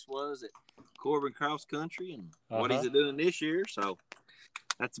his race was at Corbin Cross Country and what he's doing this year. So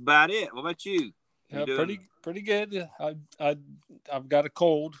that's about it. What about you? Yeah, pretty good. I've got a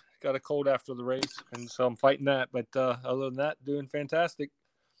cold. Got a cold after the race, and so I'm fighting that. But other than that, doing fantastic.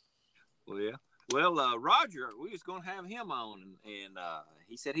 Well, yeah. Well, Roger, we was going to have him on, and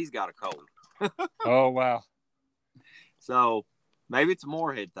he said he's got a cold. Oh, wow. So maybe it's a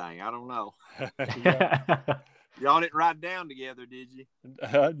Moorhead thing. I don't know. Yeah. Y'all didn't ride down together, did you?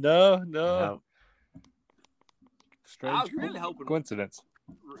 No. Strange I was really hoping coincidence.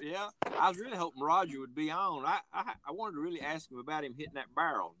 Yeah, I was really hoping Roger would be on. I wanted to really ask him about him hitting that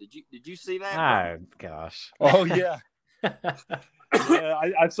barrel. Did you see that? Ah, gosh. Oh yeah.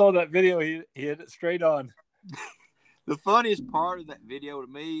 Yeah, I saw that video. He hit it straight on. The funniest part of that video to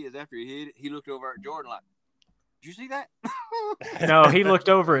me is after he hit it, he looked over at Jordan like, "Did you see that?" No, he looked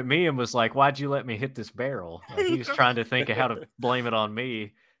over at me and was like, "Why'd you let me hit this barrel?" Like, he was trying to think of how to blame it on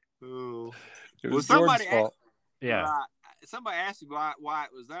me. Ooh. It was George's fault. Yeah. Somebody asked me why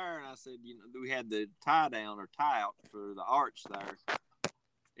it was there, and I said, we had the tie down or tie out for the arch there.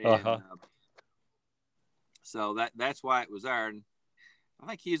 And, so that's why it was there. And I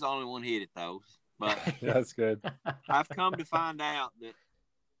think he was the only one hit it though. But that's good. I've come to find out that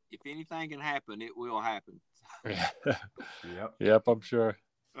if anything can happen, it will happen. Yep, I'm sure.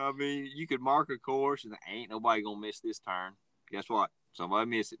 I mean, you could mark a course and ain't nobody gonna miss this turn. Guess what? Somebody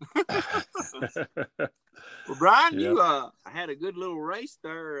miss it. Well, Brian, you had a good little race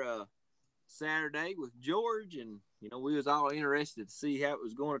there Saturday with George, and we was all interested to see how it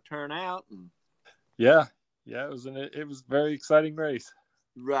was going to turn out. And yeah, it was a very exciting race.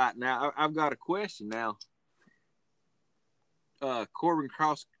 Right now, I've got a question now. Corbin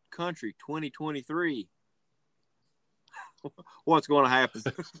Cross Country 2023. What's going to happen?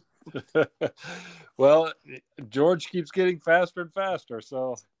 Well, George keeps getting faster and faster,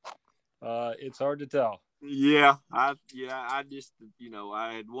 so it's hard to tell. Yeah, I just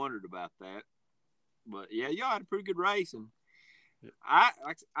I had wondered about that, but yeah, y'all had a pretty good race, and I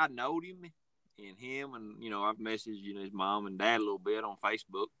knowed him and I've messaged his mom and dad a little bit on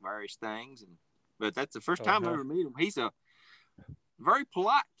Facebook, various things, but that's the first time I ever met him. He's a very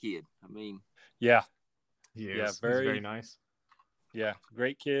polite kid. I mean, yeah, he's very nice. Yeah,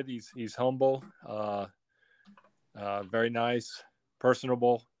 great kid. He's humble, very nice,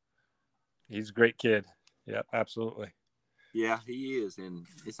 personable. He's a great kid. Yeah, absolutely. Yeah, he is, and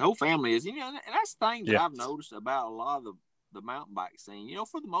his whole family is. And that's the thing that I've noticed about a lot of the mountain bike scene.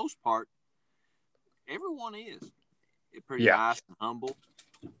 For the most part, everyone is pretty nice and humble.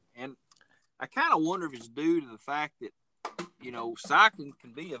 And I kind of wonder if it's due to the fact that, cycling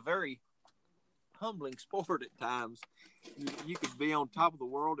can be a very humbling sport at times. You could be on top of the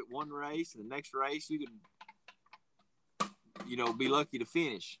world at one race, and the next race you could, be lucky to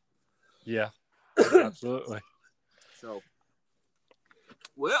finish. Yeah, absolutely. So,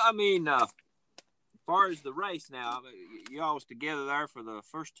 well, I mean, as far as the race now, you all was together there for the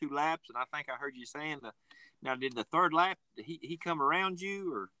first 2 laps, and I think I heard you saying now did the third lap, did he come around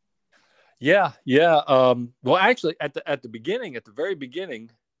you or? Yeah. Well, actually, at the very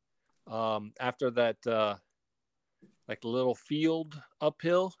beginning, after that, like the little field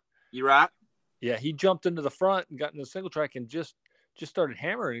uphill. You right? Yeah, he jumped into the front and got in the single track and just started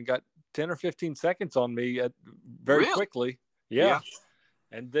hammering and got 10 or 15 seconds on me very quickly. Yeah.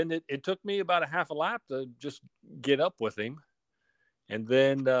 And then it took me about a half a lap to just get up with him, and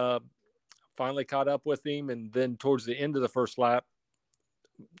then finally caught up with him, and then towards the end of the first lap,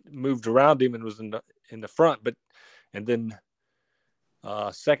 moved around him and was in the front. And then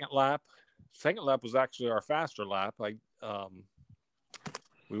second lap was actually our faster lap.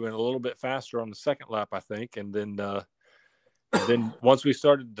 We went a little bit faster on the second lap, I think, and then once we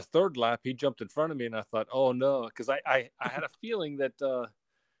started the third lap, he jumped in front of me, and I thought, oh no, because I had a feeling that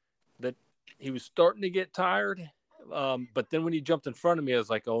that he was starting to get tired. But then when he jumped in front of me, I was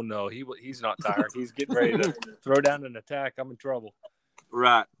like, oh no, he's not tired. He's getting ready to throw down an attack. I'm in trouble.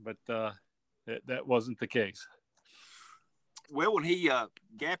 Right. But that wasn't the case. Well, when he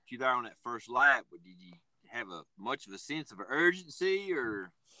gapped you there on that first lap, did you have much of a sense of urgency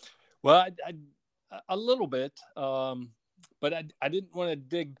or? Well, I a little bit, but I didn't want to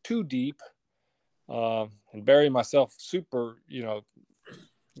dig too deep and bury myself super,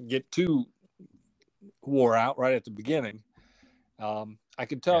 get too wore out right at the beginning. I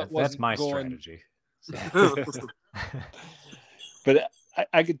could tell it wasn't that's my going... strategy. So. But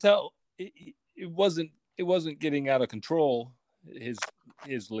I could tell it wasn't getting out of control, his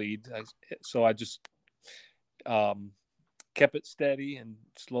lead. So I just kept it steady and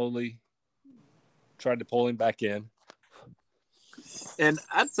slowly tried to pull him back in. And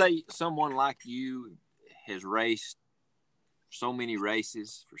I'd say someone like you has raced so many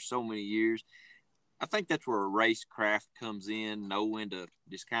races for so many years. I think that's where a racecraft comes in, know when to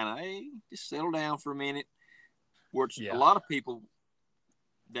just kind of, hey, just settle down for a minute. Which a lot of people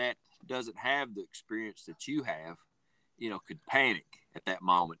that doesn't have the experience that you have, could panic at that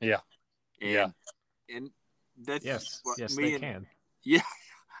moment. Yeah. And that's yes, they can. Yeah.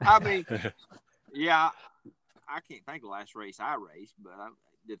 I mean, I can't think of the last race I raced, but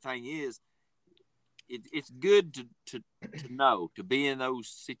the thing is, it's good to know, to be in those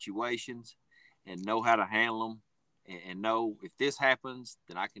situations and know how to handle them and know if this happens,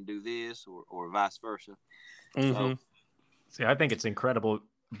 then I can do this or vice versa. Mm-hmm. So, see, I think it's incredible.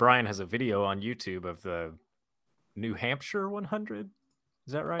 Brian has a video on YouTube of the New Hampshire 100.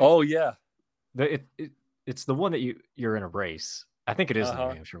 Is that right? Oh, yeah. It's the one that you're in a race. I think it is the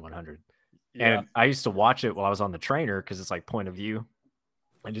New Hampshire 100. Yeah. And I used to watch it while I was on the trainer because it's like point of view.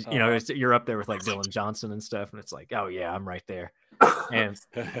 And just, you're up there with like Dylan Johnson and stuff. And it's like, oh, yeah, I'm right there. And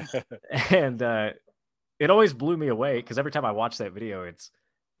it always blew me away because every time I watch that video,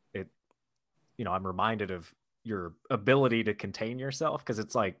 I'm reminded of your ability to contain yourself, because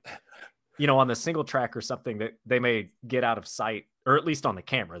it's like, on the single track or something that they may get out of sight, or at least on the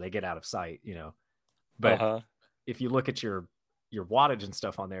camera, they get out of sight, but if you look at your wattage and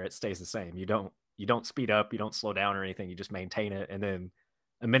stuff on there, it stays the same. You don't speed up, you don't slow down or anything. You just maintain it. And then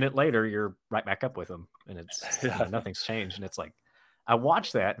a minute later, you're right back up with them, and it's nothing's changed. And it's like, I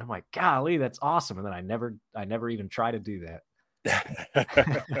watch that and I'm like, golly, that's awesome. And then I never even try to do that.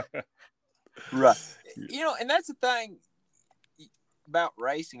 Right. And that's the thing about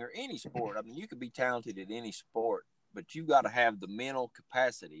racing or any sport. I mean, you could be talented at any sport, but you got to have the mental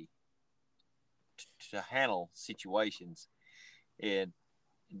capacity to handle situations. And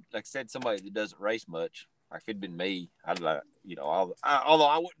like I said, somebody that doesn't race much, like if it'd been me, I'd like, although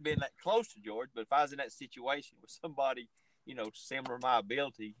I wouldn't been that close to George, but if I was in that situation with somebody, similar to my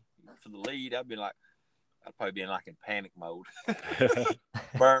ability for the lead, I'd probably been like in panic mode,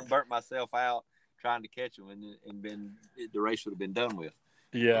 burnt myself out trying to catch them, and the race would have been done with.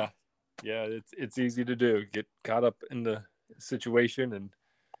 Yeah, it's easy to do. Get caught up in the situation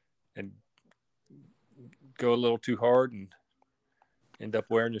and go a little too hard and end up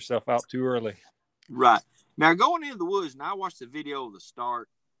wearing yourself out too early. Right. Now, going into the woods, and I watched the video of the start,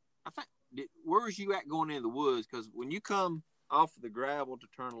 I think, where was you at going into the woods? Because when you come off of the gravel to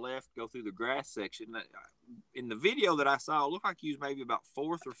turn left, go through the grass section, in the video that I saw, it looked like you was maybe about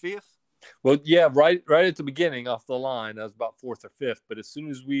fourth or fifth. Well, yeah, right at the beginning off the line, I was about fourth or fifth. But as soon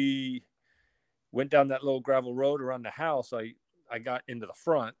as we went down that little gravel road around the house, I got into the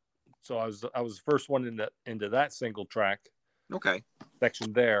front. So I was the first one into that single track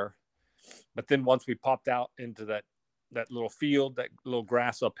section there. But then once we popped out into that little field, that little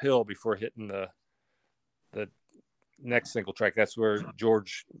grass uphill before hitting the next single track, that's where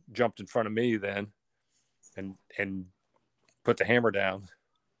George jumped in front of me then and put the hammer down.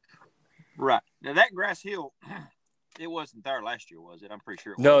 Right. Now that grass hill, it wasn't there last year, was it? I'm pretty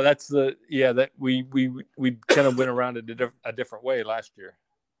sure it was. No, that's that we kind of went around it a different way last year.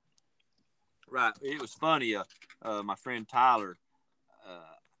 Right. It was funny. My friend Tyler,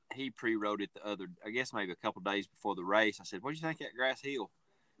 he pre-rode it I guess maybe a couple of days before the race. I said, "What do you think of that grass hill?"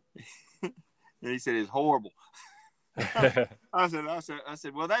 And he said, "It's horrible." I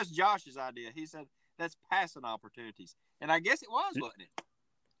said, "Well, that's Josh's idea." He said, "That's passing opportunities," and I guess it was, wasn't it?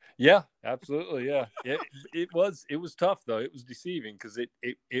 Yeah, absolutely. Yeah, it was tough though. It was deceiving because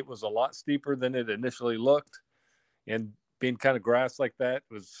it was a lot steeper than it initially looked, and being kind of grass like that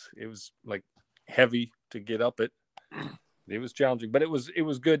it was like heavy to get up it. It was challenging, but it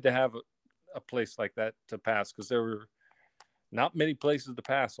was good to have a place like that to pass because there were not many places to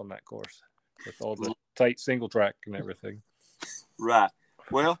pass on that course with all the tight single track and everything. Right.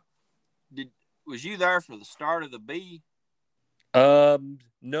 Well, was you there for the start of the B?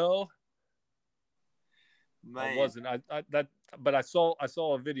 No, Man. I wasn't. But I saw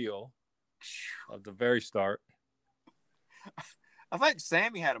a video of the very start. I think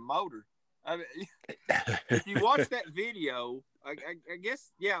Sammy had a motor. I mean, if you watch that video, I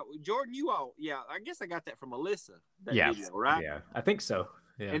guess, Jordan, I guess I got that from Alyssa. Video, right? Yeah, I think so.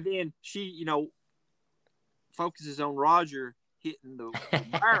 Yeah. And then she, focuses on Roger hitting the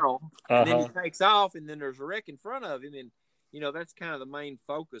barrel, and then he takes off, and then there's a wreck in front of him, and that's kind of the main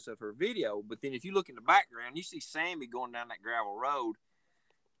focus of her video. But then if you look in the background, you see Sammy going down that gravel road,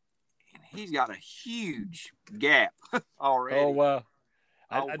 and he's got a huge gap already. Oh wow!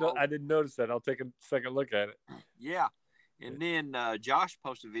 I didn't notice that. I'll take a second look at it. Yeah, and then Josh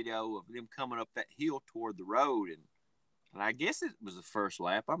posted a video of them coming up that hill toward the road, and I guess it was the first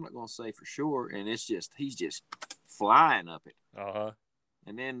lap. I'm not going to say for sure, and he's just flying up it.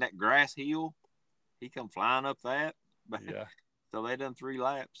 And then that grass hill, he come flying up that. Yeah. So they done 3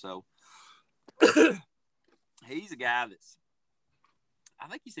 laps. So he's a guy that's, I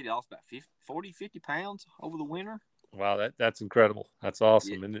think he said he lost about 50 pounds over the winter. Wow, that's incredible. That's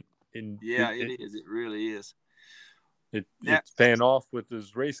awesome. Yeah. And it is. It really is. It's paying off with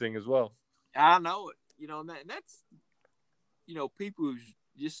his racing as well. I know it. And that's, people who's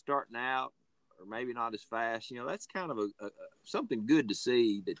just starting out or maybe not as fast, that's kind of a something good to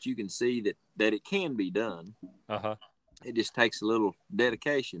see, that you can see that it can be done. It just takes a little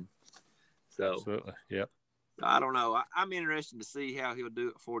dedication. So, absolutely. Yep. I don't know. I'm interested to see how he'll do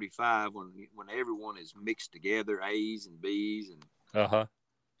at 45 when everyone is mixed together, A's and B's,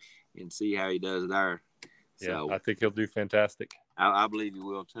 and see how he does there. So, yeah, I think he'll do fantastic. I believe he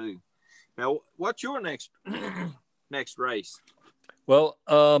will too. Now, what's your next race? Well,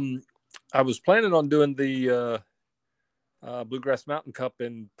 I was planning on doing the Bluegrass Mountain Cup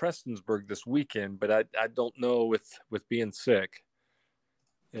in Prestonsburg this weekend, but I don't know with being sick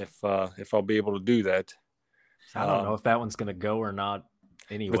if I'll be able to do that. I don't know if that one's going to go or not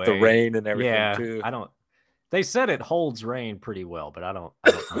anyway. With the rain and everything too. They said it holds rain pretty well, but I don't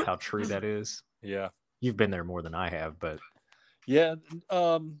know how true that is. Yeah. You've been there more than I have, but yeah.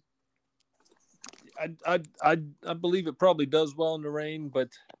 I believe it probably does well in the rain, but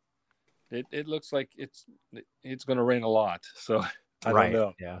it looks like it's going to rain a lot. So I don't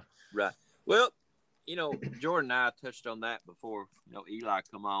know. Yeah. Right. Well, Jordan and I touched on that before, Eli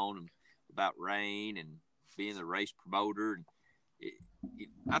come on and about rain and being the race promoter. And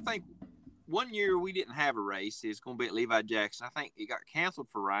I think one year we didn't have a race. It's going to be at Levi Jackson. I think it got canceled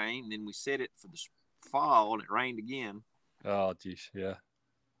for rain. Then we set it for the fall and it rained again. Oh, geez. Yeah.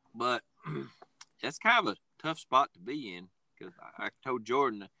 But that's kind of a tough spot to be in, because I told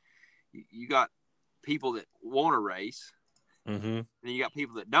Jordan, you got people that want to race, and then you got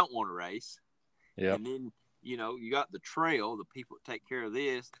people that don't want to race. Yeah. And then, you got the trail, the people that take care of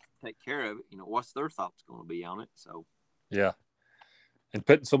this, take care of it. What's their thoughts going to be on it? So, yeah. And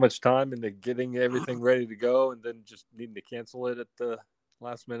putting so much time into getting everything ready to go and then just needing to cancel it at the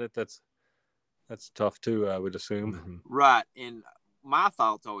last minute, that's tough too, I would assume. Right. And my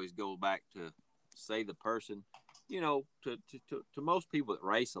thoughts always go back to, say, the person, to most people that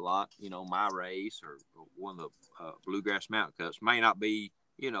race a lot, my race or one of the Bluegrass Mountain Cups may not be,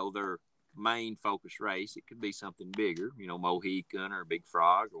 their main focus race. It could be something bigger, Mohican or Big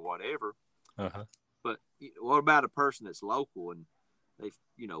Frog or whatever. Uh-huh. But what about a person that's local and they've,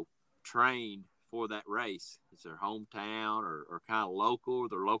 trained for that race? It's their hometown or kind of local,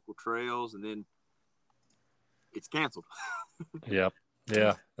 their local trails, and then it's canceled. Yep.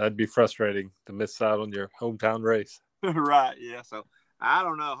 Yeah, that'd be frustrating to miss out on your hometown race. Right, yeah. So, I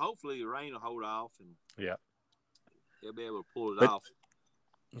don't know. Hopefully the rain will hold off and they'll be able to pull it off.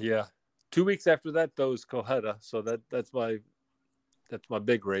 Yeah. 2 weeks after that, though, is Cohutta. So that's my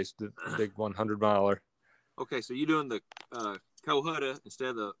big race, the big 100-miler. Okay, so you're doing the Cohutta instead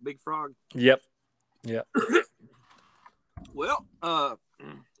of the Big Frog? Yep. Well,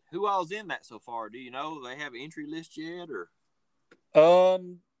 who all's in that so far? Do you know? Do they have an entry list yet, or?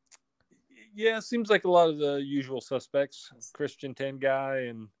 Yeah, it seems like a lot of the usual suspects. Christian Tengai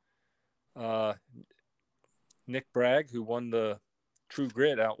and Nick Bragg, who won the True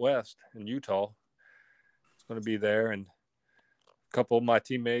Grit out west in Utah, is going to be there, and a couple of my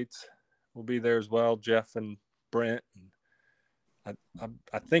teammates will be there as well, Jeff and Brent. And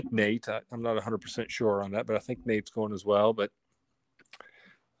I think Nate. I'm not 100% sure on that, but I think Nate's going as well. But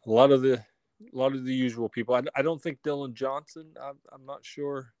a lot of the usual people. I don't think Dylan Johnson. I'm not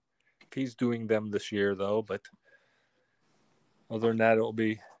sure if he's doing them this year though. But other than that, it'll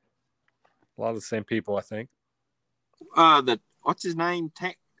be a lot of the same people, I think. What's his name?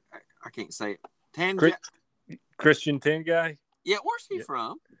 I can't say it. Christian Tengai. Yeah, where's he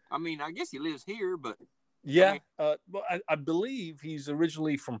from? I mean, I guess he lives here, but yeah. Well, I believe he's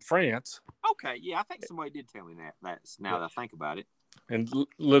originally from France. Okay, yeah, I think somebody did tell me that. That's now that I think about it. And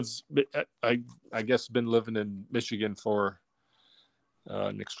lives, I guess, been living in Michigan for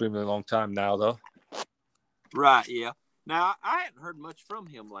an extremely long time now, though. Right. Yeah. Now I hadn't heard much from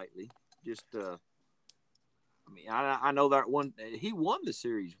him lately. Just, I know that he won the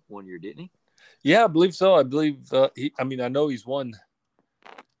series one year, didn't he? Yeah, I believe so. I believe I know he's won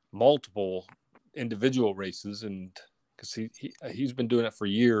multiple individual races, and because he's been doing it for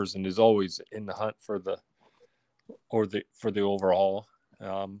years and is always in the hunt for the overall.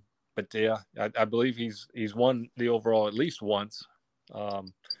 But yeah, I believe he's won the overall at least once.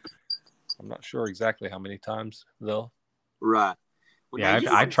 I'm not sure exactly how many times though. Right. Well, yeah,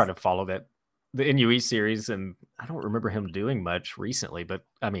 I try to follow the NUE series, and I don't remember him doing much recently. But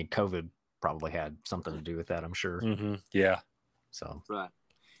I mean, COVID probably had something to do with that, I'm sure. Mm-hmm. Yeah. So. Right.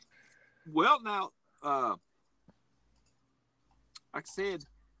 Well, now, like I said,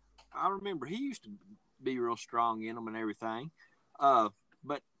 I remember he used to be real strong in them and everything.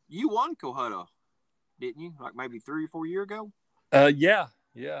 But you won Cohutta, didn't you? Like maybe 3 or 4 years ago? Yeah.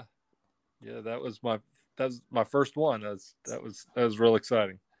 That was my first one. That was real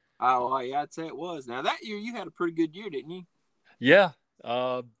exciting. Oh, yeah, I'd say it was. Now that year you had a pretty good year, didn't you? Yeah.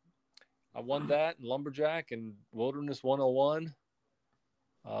 I won that in Lumberjack and Wilderness 101.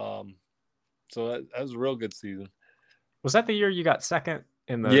 So that was a real good season. Was that the year you got second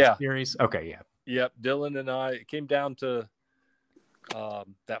in the series? Okay, yeah. Yep, Dylan and I, it came down to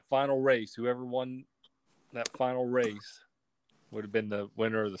that final race. Whoever won that final race would have been the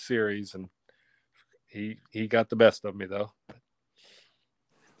winner of the series, and he got the best of me, though.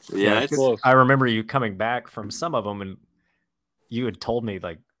 Yeah, it's close. I remember you coming back from some of them, and you had told me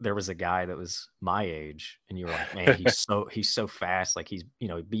like there was a guy that was my age, and you were like, "Man, he's so fast. Like he's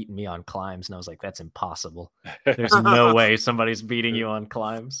beating me on climbs." And I was like, "That's impossible. There's no way somebody's beating you on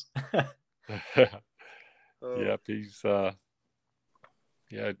climbs." Yep, he's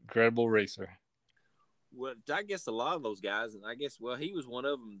incredible racer. Well, I guess a lot of those guys, and I guess he was one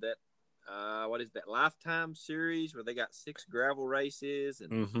of them that what is that Lifetime series where they got 6 gravel races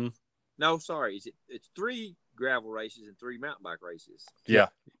and mm-hmm. No, sorry, it's 3 gravel races and 3 mountain bike races. Yeah.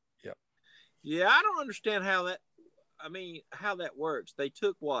 Yeah, I don't understand how that works. They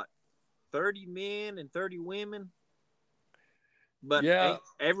took 30 men and 30 women, but ain't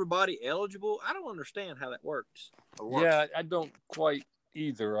everybody eligible? I don't understand how that works. Yeah, I don't quite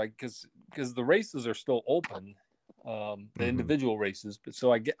either. Because the races are still open, the individual races. But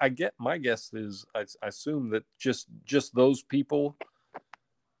so I get my guess is I assume that just those people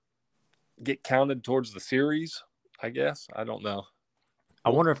get counted towards the series. I guess I don't know. I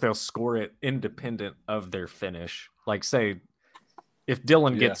wonder if they'll score it independent of their finish. Like, say, if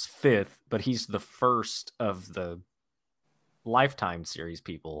Dylan gets 5th, but he's the first of the Lifetime series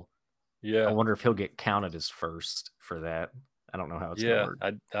people. Yeah, I wonder if he'll get counted as first for that. I don't know how it's going to work.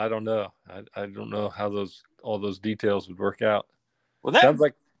 I don't know. I don't know how all those details would work out. Well, that sounds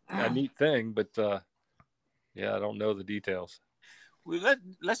like a neat thing, but I don't know the details. Well,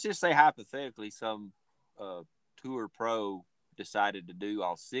 let's just say hypothetically, some tour pro decided to do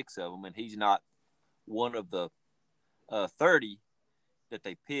all 6 of them, and he's not one of the 30 that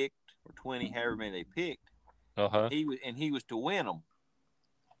they picked, or 20, however many they picked. He was to win them.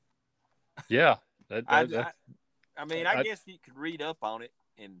 Yeah, I guess you could read up on it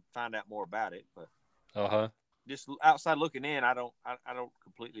and find out more about it, but just outside looking in, I don't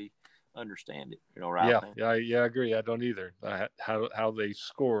completely understand it. Right? Yeah, I agree. I don't either. How they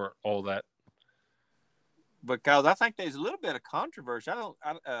score all that. Because I think there's a little bit of controversy.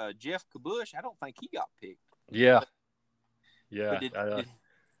 Jeff Kabush, I don't think he got picked. Yeah. Did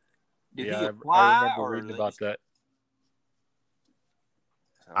he apply? I remember reading about that.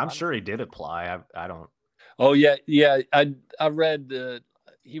 I'm sure he did apply. I don't. Oh yeah. I read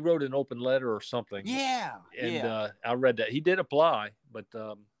he wrote an open letter or something. Yeah. And I read that he did apply, but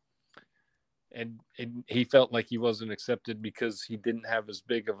and he felt like he wasn't accepted because he didn't have as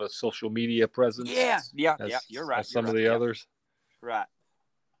big of a social media presence. Yeah. You're right. As some of the others. Right.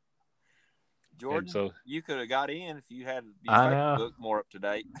 Jordan, so, you could have got in if you had your Facebook more up to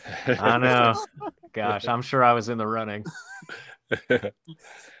date. I know. Gosh, I'm sure I was in the running.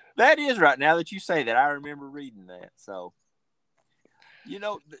 That is right. Now that you say that, I remember reading that. So,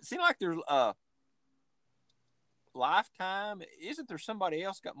 it seems like there's Lifetime. Isn't there somebody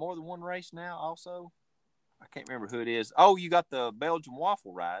else got more than one race now also? I can't remember who it is. Oh, you got the Belgian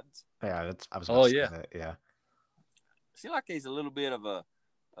waffle rides. Yeah, I was about to say that. Yeah. Seems like there's a little bit of a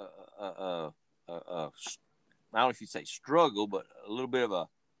I don't know if you say struggle, but a little bit of a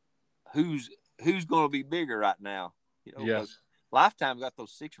who's going to be bigger right now. Lifetime got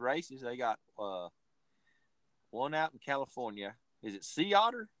those 6 races. They got one out in California. Is it Sea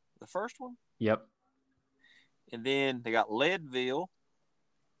Otter, the first one? Yep. And then they got Leadville.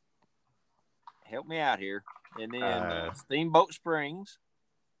 Help me out here. And then Steamboat Springs.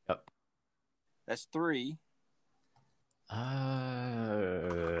 Yep. That's 3.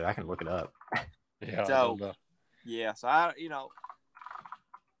 I can look it up. Yeah. So, so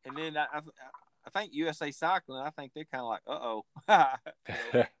and then I think USA Cycling, I think they're kind of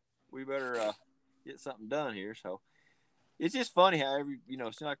like, we better get something done here. So it's just funny how it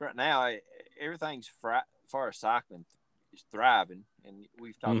seems like right now everything's as far as cycling is thriving, and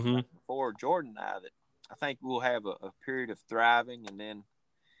we've talked about before, Jordan and I, that I think we'll have a period of thriving, and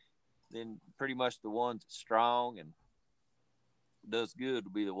then pretty much the ones that's strong and does good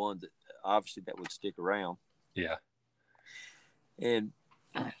will be the ones that obviously that would stick around. Yeah. And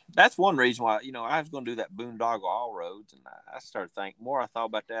that's one reason why, I was going to do that boondoggle all roads, and I started thinking more. I thought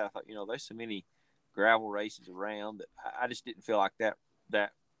about that. I thought, there's so many gravel races around that I just didn't feel like that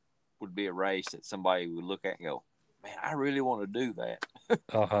would be a race that somebody would look at and go, man, I really want to do that.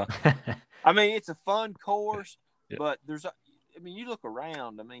 I mean, it's a fun course, but you look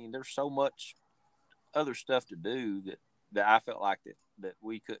around, there's so much other stuff to do that I felt like that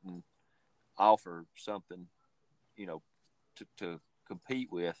we couldn't offer something, to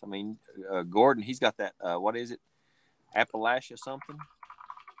compete with. Gordon, he's got that, what is it? Appalachia something?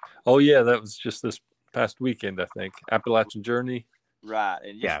 Oh yeah. That was just this past weekend, I think. Appalachian Journey. Right.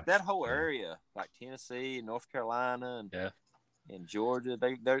 And just that whole area, like Tennessee and North Carolina and Georgia,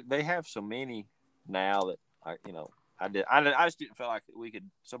 they have so many now that I just didn't feel like that we could,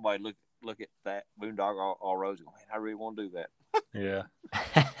 somebody look at that boondoggle all roads and go, man, I really want to do that. Yeah.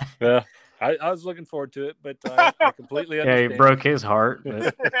 Yeah. I was looking forward to it, but I completely understand. Yeah, he broke his heart.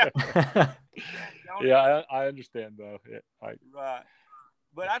 But... yeah, I understand though. Right.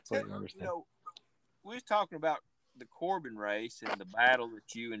 But I tell you, we was talking about the Corbin race and the battle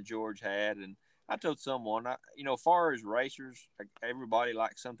that you and George had, and I told someone, as far as racers, everybody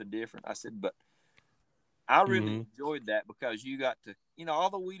likes something different. I said, but I really enjoyed that because you got to,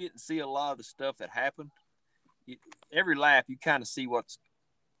 although we didn't see a lot of the stuff that happened, every lap you kind of see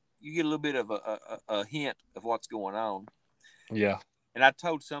you get a little bit of a hint of what's going on. Yeah. And I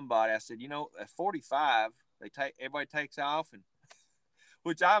told somebody, I said, at 45, everybody takes off, and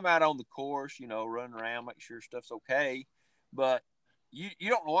which I'm out on the course, running around, make sure stuff's okay. But you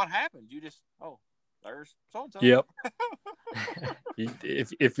don't know what happened. You just, there's so-and-so. Yep.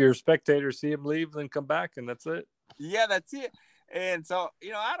 if you're a spectator, see him leave, then come back, and that's it. Yeah, that's it. And so,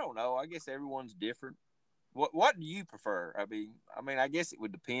 I don't know. I guess everyone's different. What do you prefer? I guess it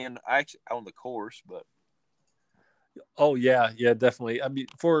would depend actually on the course, but. Oh yeah, definitely.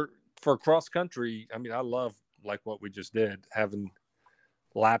 For cross country, I love like what we just did, having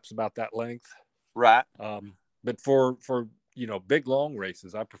laps about that length. Right. But for big long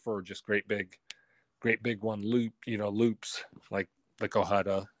races, I prefer just great big one loop, loops like the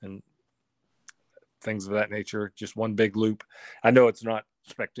Kohada and things of that nature. Just one big loop. I know it's not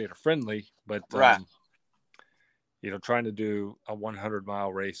spectator friendly, but right. trying to do a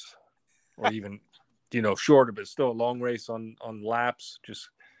 100-mile race or even, shorter, but still a long race on laps just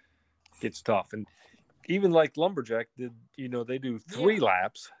gets tough. And even like Lumberjack did, they do 3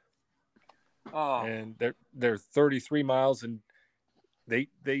 laps. Oh. And they're 33 miles, and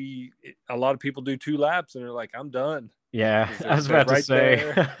a lot of people do 2 laps and they're like, I'm done. Yeah, I was about to say.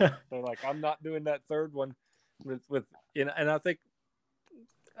 They're like, I'm not doing that third one and I think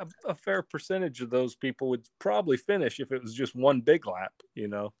a fair percentage of those people would probably finish if it was just one big lap,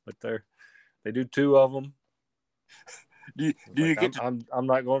 but they do 2 of them. I'm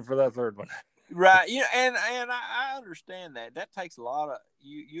not going for that third one. Right. And I understand that. That takes a lot of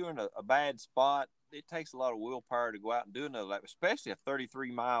you're in a bad spot. It takes a lot of willpower to go out and do another lap, especially a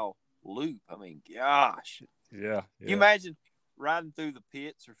 33-mile loop. I mean, gosh. Yeah. You imagine riding through the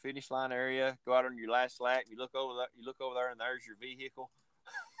pits or finish line area, go out on your last lap, you look over there and there's your vehicle.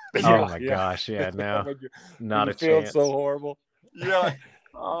 Oh my gosh, yeah, no. Not a chance. Feels so horrible. Yeah.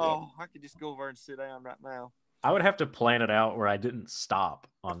 Oh, I could just go over and sit down right now. I would have to plan it out where I didn't stop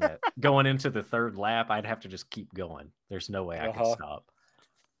on that. Going into the third lap, I'd have to just keep going. There's no way I could stop.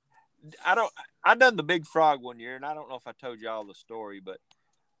 I done the Big Frog one year, and I don't know if I told you all the story, but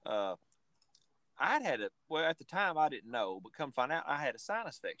at the time I didn't know, but come find out I had a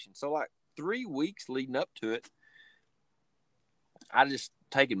sinus infection. So like 3 weeks leading up to it, I just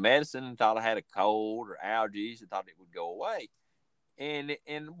taken medicine and thought I had a cold or allergies and thought it would go away. And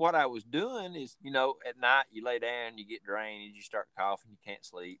what I was doing is, at night you lay down, you get drained, you start coughing, you can't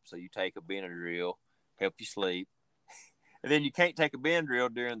sleep. So you take a Benadryl, help you sleep. And then you can't take a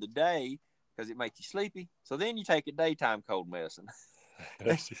Benadryl during the day because it makes you sleepy. So then you take a daytime cold medicine.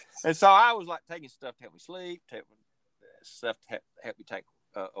 And so I was like taking stuff to help me sleep, stuff to help me take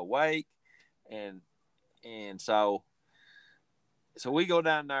awake. And so we go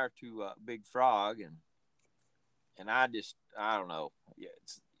down there to Big Frog and I don't know. Yeah,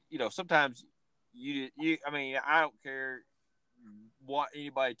 it's, sometimes I don't care what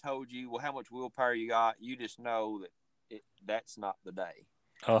anybody told you, how much willpower you got. You just know that that's not the day.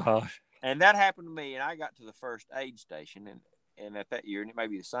 And that happened to me. And I got to the first aid station, and at that year, and it may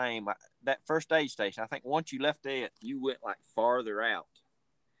be the same. That first aid station, I think once you left it, you went like farther out.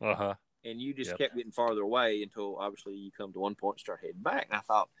 And you just kept getting farther away until obviously you come to one point and start heading back. And I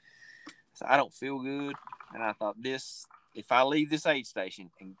thought, I don't feel good. And I thought, if I leave this aid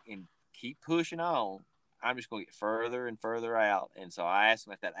station and keep pushing on, I'm just going to get further and further out. And so I asked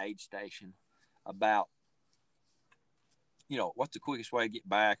them at that aid station about, what's the quickest way to get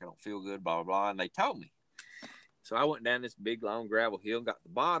back? I don't feel good, blah, blah, blah. And they told me. So I went down this big, long gravel hill and got to the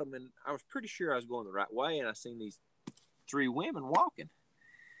bottom, and I was pretty sure I was going the right way. And I seen these 3 women walking.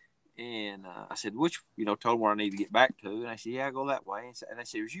 And I said, told them where I need to get back to. And I said, yeah, I go that way. And they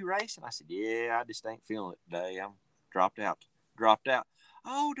said, was you racing? I said, yeah, I just ain't feeling it today. I'm dropped out.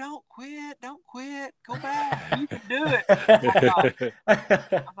 Oh, don't quit. Go back. You can do it.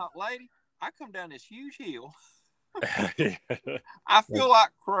 I thought, lady, I come down this huge hill. I feel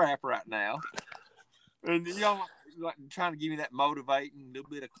like crap right now. And like trying to give me that motivating, little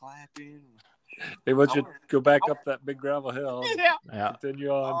bit of clapping. They want you to go back up that big gravel hill. Yeah. Continue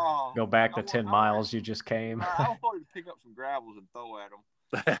on. Go back the 10 miles you just came. I wanted to pick up some gravels and throw at them.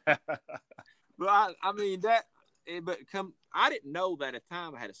 But I didn't know that at the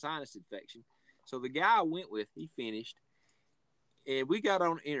time I had a sinus infection. So the guy I went with, he finished, and we got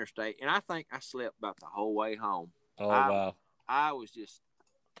on the interstate, and I think I slept about the whole way home. Oh, wow. I was just,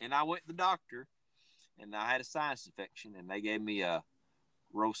 and I went to the doctor, and I had a sinus infection, and they gave me a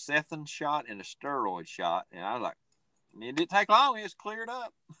Rosethin shot and a steroid shot, and I was like, it didn't take long, it was cleared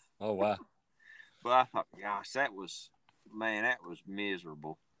up. Oh, wow. But I thought, gosh, that was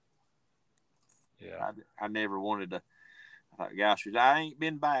miserable. Yeah. I never wanted to. I thought, gosh, I ain't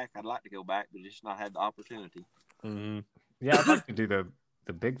been back. I'd like to go back, but just not had the opportunity. Mm-hmm. Yeah, I'd like to do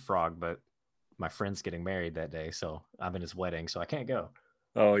the Big Frog, but my friend's getting married that day, so I'm in his wedding, so I can't go.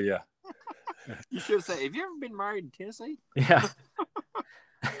 Oh, yeah. You should have said, have you ever been married in Tennessee? Yeah.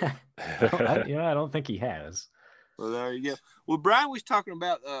 I don't think he has. Well, there you go. Well, Brian was talking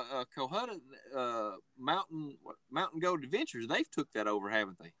about Cohutta Mountain Goat Adventures. They've took that over,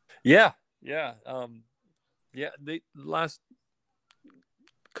 haven't they? Yeah. The last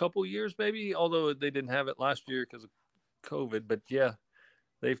couple years, maybe, although they didn't have it last year because of COVID. But yeah,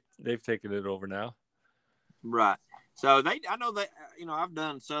 they've taken it over now. Right. So I know that I've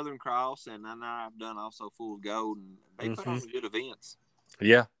done Southern Cross, and I know I've done also Fool's Gold, and they put on some good events.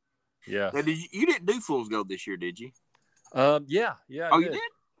 Yeah. Now, you didn't do Fool's Gold this year, did you? Yeah. Oh, you did?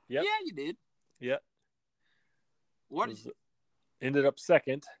 Yep. Yeah, you did. Yeah. What is it? Ended up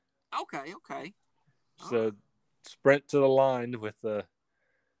second. Okay. So sprint to the line with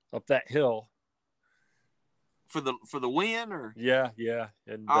up that hill for the win, or yeah,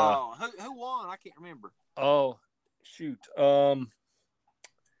 and who won? I can't remember. Oh, shoot,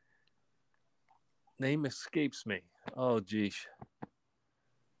 name escapes me. Oh, geez.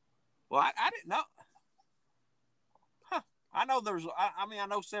 Well, I didn't know. Huh. I know there's. I mean, I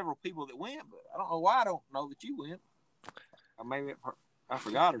know several people that went, but I don't know why I don't know that you went. Or maybe I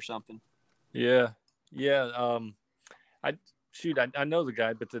forgot or something. Yeah. I know the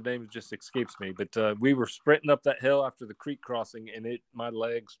guy, but the name just escapes me. But we were sprinting up that hill after the creek crossing, and my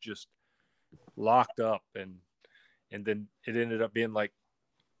legs just locked up, and then it ended up being like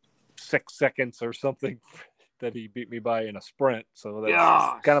 6 seconds or something that he beat me by in a sprint. So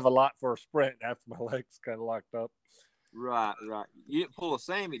that's kind of a lot for a sprint after my legs kind of locked up. Right. You didn't pull a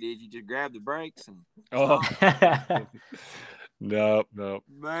Sammy, did you? Just grab the brakes and No.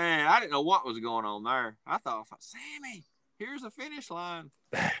 Man, I didn't know what was going on there. I thought, Sammy, here's the finish line.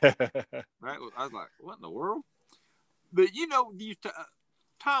 Right? I was like, what in the world? But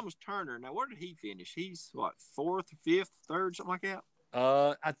Thomas Turner. Now, where did he finish? He's what, 4th, 5th, 3rd, something like that.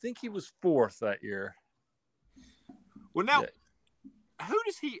 I think he was 4th that year. Well, now, who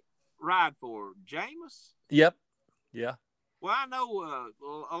does he ride for? Jameis? Yep. Yeah. Well, I know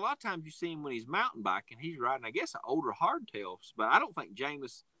a lot of times you see him when he's mountain biking. He's riding, I guess, an older hardtails. But I don't think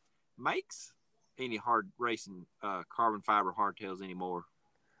Jameis makes any hard racing carbon fiber hardtails anymore.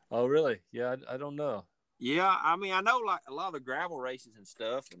 Oh, really? Yeah, I don't know. Yeah, I mean, I know like a lot of the gravel races and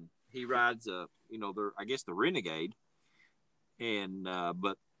stuff, and he rides, the Renegade. And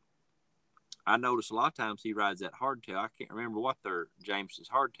but I noticed a lot of times he rides that hardtail. I can't remember what their James's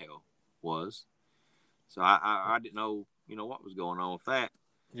hardtail was, so I didn't know what was going on with that.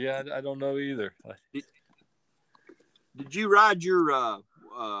 Yeah, I don't know either. Did you ride your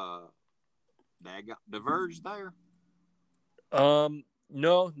Diverge there?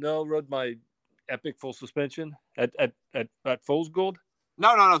 No, rode my Epic full suspension at Fool's Gold.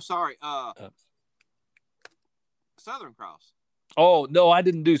 No, sorry, Southern Cross. Oh, no, I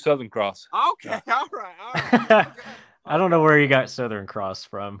didn't do Southern Cross. Okay, all right. Okay. I don't know where you got Southern Cross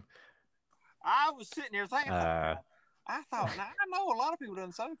from. I was sitting here thinking, I thought, now I know a lot of people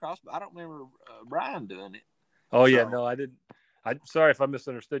done Southern Cross, but I don't remember Brian doing it. Oh, yeah, no, I didn't. I'm sorry if I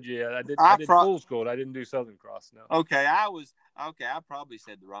misunderstood you. I did Fool's Gold. I didn't do Southern Cross, no. Okay, I probably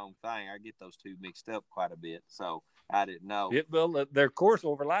said the wrong thing. I get those two mixed up quite a bit, so I didn't know. Yeah, well, their course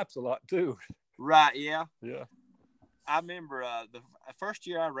overlaps a lot, too. Right, yeah. Yeah. I remember the first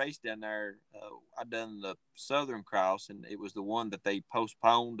year I raced down there, I done the Southern Cross, and it was the one that they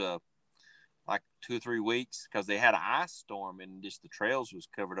postponed like 2 or 3 weeks because they had an ice storm and just the trails was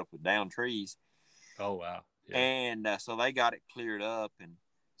covered up with downed trees. Oh, wow. Yeah. And so they got it cleared up, and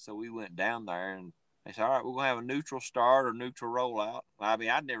so we went down there, and they said, all right, we're going to have a neutral start or neutral rollout. I mean,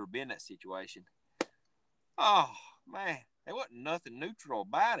 I'd never been in that situation. Oh, man, there wasn't nothing neutral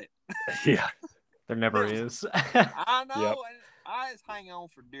about it. Yeah. There never is. I know. Yep. And I was hanging on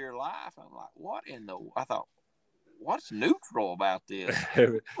for dear life. I'm like, I thought, what's neutral about this?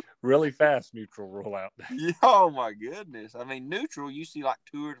 Really fast neutral rollout. Oh, my goodness. I mean, neutral, you see like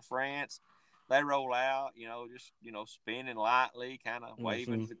Tour de France. They roll out, just, spinning lightly, kind of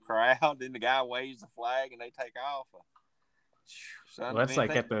waving to the crowd. Then the guy waves the flag and they take off. Well, that's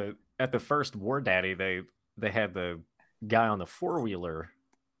like at the first War Daddy, they had the guy on the 4-wheeler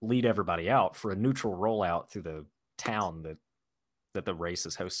lead everybody out for a neutral rollout through the town that the race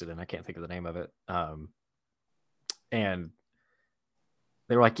is hosted in. I can't think of the name of it. And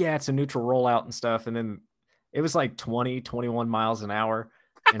they were like, yeah, it's a neutral rollout and stuff. And then it was like 20, 21 miles an hour.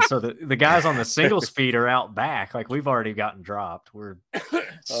 And so the guys on the single speed are out back. Like, we've already gotten dropped. We're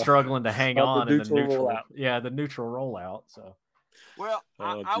struggling to hang on in the neutral rollout. Yeah, the neutral rollout. So, well,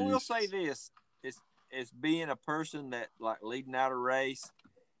 I will say this. It's being a person that like leading out a race,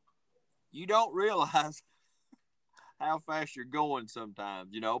 you don't realize how fast you're going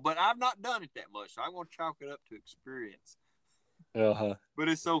sometimes, but I've not done it that much. So I'm going to chalk it up to experience. Uh-huh. But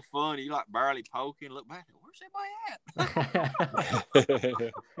it's so funny. You like barely poking, look back, where's everybody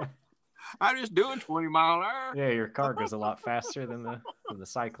at? I'm just doing 20 mile an hour. Yeah, your car goes a lot faster than the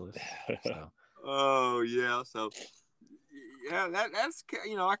cyclist. So. Oh yeah. So yeah, that's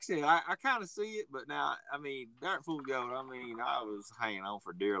like I said, I kind of see it, but now I mean, Dirt Full Gold. I mean, I was hanging on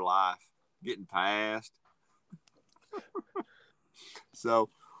for dear life, getting past. So,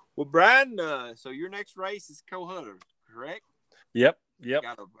 well, Brian. So your next race is Cohutter, correct? Yep.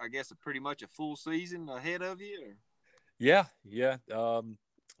 Got I guess pretty much a full season ahead of you. Or? Yeah. I'm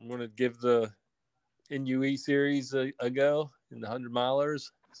going to give the NUE series a go in the 100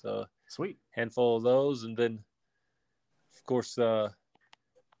 milers. So sweet, handful of those, and then of course,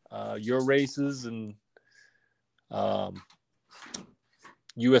 your races and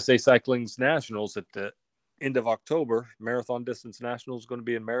USA Cycling's Nationals at the end of October. Marathon Distance Nationals is going to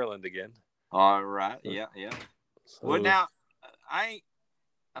be in Maryland again. All right. Yeah. So, Well, now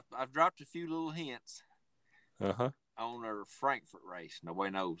I've dropped a few little hints on our Frankfort race.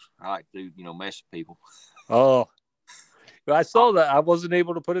 Nobody knows. I like to mess with people. Oh, I saw that. I wasn't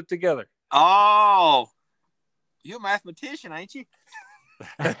able to put it together. Oh, you're a mathematician, ain't you?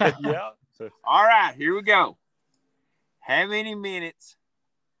 Yeah. All right, here we go. How many minutes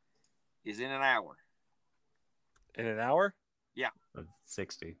is in an hour? In an hour? Yeah.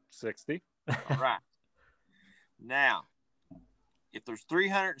 60. 60. All right. Now, if there's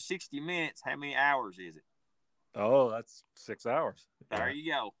 360 minutes, how many hours is it? Oh, that's 6 hours. There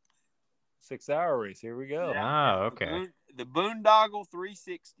you go. 6 hour race. Here we go. Yeah. Oh, okay. The Boondoggle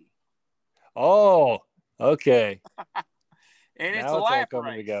 360. Oh, okay. And now it's a lap all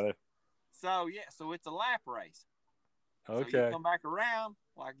coming race. Together. So it's a lap race. Okay. So you come back around,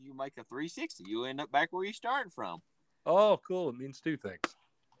 like you make a 360. You end up back where you started from. Oh, cool. It means two things.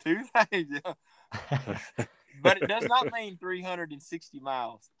 Two things, yeah. But it does not mean 360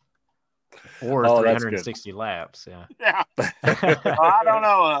 miles. Or 360 laps, yeah. Yeah. I don't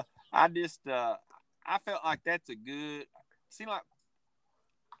know. I felt like that's a good. Seemed like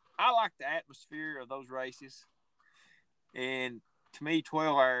I like the atmosphere of those races, and to me,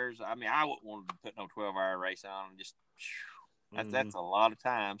 12 hours. I mean, I wouldn't want to put no 12-hour race on. Just that's a lot of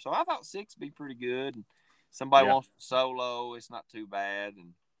time. So I thought 6 would be pretty good. And somebody wants to solo, it's not too bad.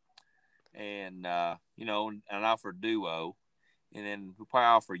 And and offer duo, and then we'll probably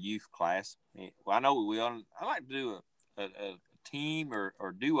offer youth class. Well, I know we will. I like to do a team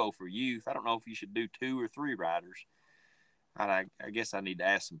or duo for youth. I don't know if you should do 2 or 3 riders. I guess I need to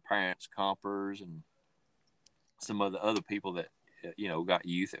ask some parents, compers, and some of the other people that got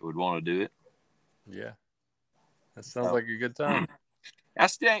youth that would want to do it. Yeah, that sounds like a good time. I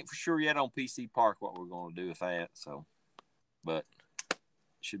still ain't for sure yet on PC Park what we're going to do with that. So, but it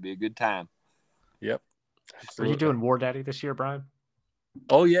should be a good time. Yep. Absolutely. Are you doing War Daddy this year, Brian?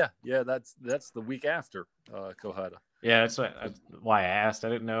 Oh yeah. That's the week after Kohada. Yeah, that's why I asked. I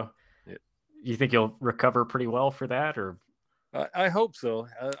didn't know. Yeah. You think you'll recover pretty well for that, or? I hope so.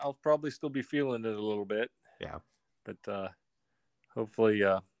 I'll probably still be feeling it a little bit. Yeah, but hopefully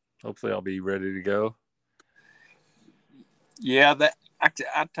I'll be ready to go. Yeah,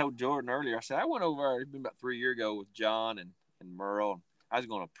 I told Jordan earlier. I said I went over. It's been about 3 years ago with John and Merle. I was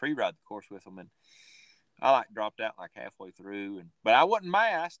going to pre-ride the course with them, and I dropped out halfway through. But I wasn't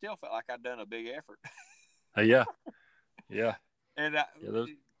mad. I still felt like I'd done a big effort. Yeah. And I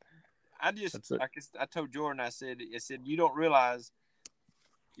told Jordan, I said, you don't realize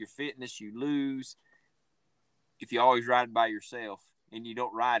your fitness you lose if you always ride by yourself and you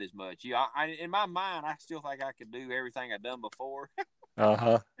don't ride as much. In my mind, I still think I could do everything I've done before.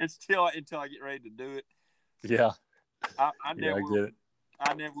 Until I get ready to do it. Yeah. I get it.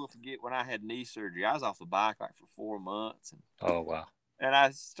 I never will forget when I had knee surgery. I was off the bike for 4 months. Oh wow! And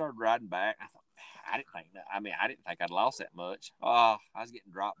I started riding back. I thought, I didn't think I'd lost that much. Oh, I was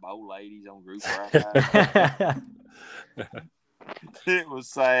getting dropped by old ladies on group rides. It was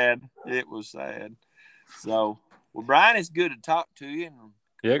sad. So, well, Brian, it's good to talk to you. And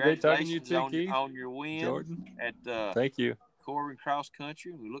yeah, great talking to you too, Keith. On your win, Jordan. At thank you, Corbin Cross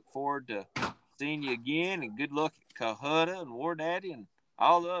Country. We look forward to seeing you again, and good luck at Kohada and War Daddy and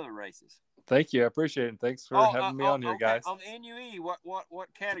all the other races. Thank you. I appreciate it. Thanks for having me on here, guys. On the NUE,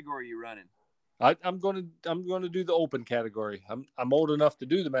 what category are you running? I'm going to do the open category. I'm old enough to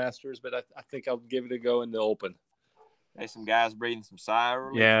do the Masters, but I think I'll give it a go in the open. There's some guys breathing some sigh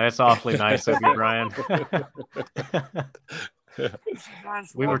relief. Yeah, that's awfully nice of you, Brian.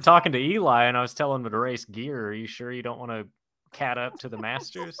 We were talking to Eli, and I was telling him to race gear. Are you sure you don't want to cat up to the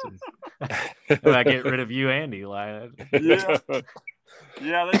Masters? And I get rid of you and Eli. Yeah.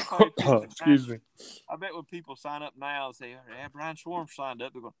 Yeah, that's probably excuse me. I bet when people sign up now and say, "Yeah, Brian Schworm signed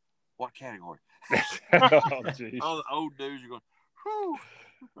up," they're going, "What category?" All the old dudes are going, "Whew."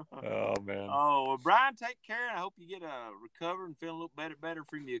 Oh man. Oh well, Brian, take care, and I hope you get recover and feel a little better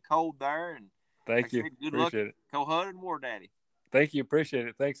from your cold there. And thank you. Good appreciate luck it. Kohada and War Daddy. Thank you. Appreciate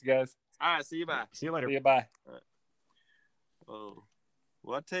it. Thanks, guys. All right, see you. Bye. See you later. See you. Bye. Oh,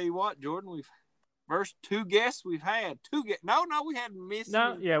 well, I tell you what, Jordan, we've first 2 guests we've had. No, we had Missy.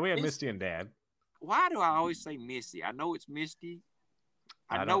 No, yeah, we had Misty and Dad. Why do I always say Missy? I know it's Misty.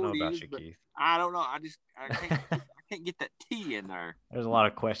 I don't know about you, Keith. I don't know. I can't get that T in there. There's a lot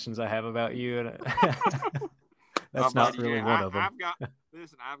of questions I have about you, and that's not really one of them. I've got them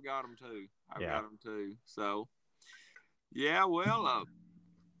too. I've got them too. So, Yeah, well,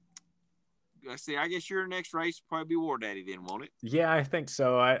 let's see. I guess your next race will probably be War Daddy then, won't it? Yeah, I think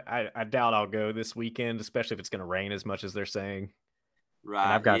so. I doubt I'll go this weekend, especially if it's going to rain as much as they're saying. Right.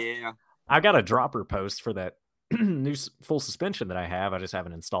 And I've got a dropper post for that new full suspension that I have. I just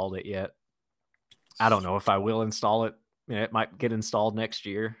haven't installed it yet. I don't know if I will install it. It might get installed next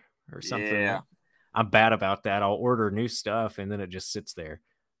year or something. Yeah. I'm bad about that. I'll order new stuff and then it just sits there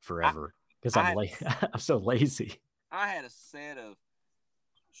forever because I'm so lazy. I had a set of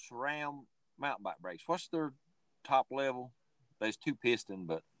SRAM mountain bike brakes. What's their top level? There's 2 piston,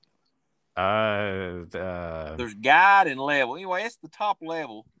 but there's guide and level. Anyway, it's the top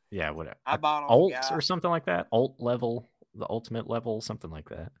level. Yeah, whatever. I bought Alt or something like that. Alt level, the ultimate level, something like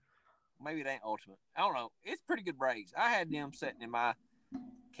that. Maybe it ain't ultimate. I don't know. It's pretty good brakes. I had them sitting in my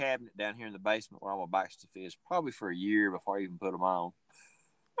cabinet down here in the basement where all my bike stuff is, probably for a year before I even put them on.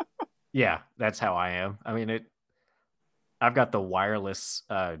 Yeah, that's how I am. I mean, I've got the wireless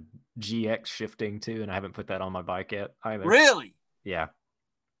GX shifting too, and I haven't put that on my bike yet either. Really? Yeah.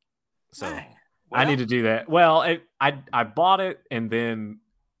 So well, I need to do that. Well, I bought it, and then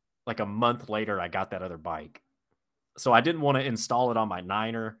like a month later, I got that other bike. So I didn't want to install it on my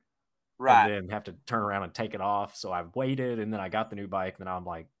Niner. Right. And then have to turn around and take it off. So I waited, and then I got the new bike. And then I'm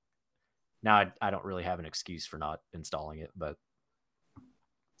like, now I don't really have an excuse for not installing it, but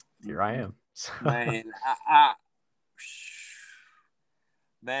here I am. Man,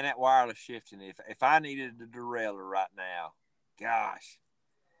 man, that wireless shifting. If I needed a derailleur right now, gosh,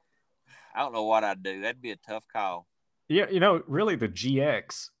 I don't know what I'd do. That'd be a tough call. Yeah, really the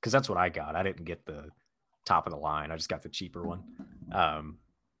GX, because that's what I got. I didn't get the top of the line. I just got the cheaper one.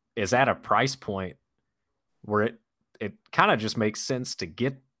 Is at a price point where it kind of just makes sense to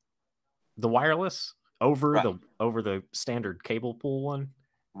get the wireless over the standard cable pull one.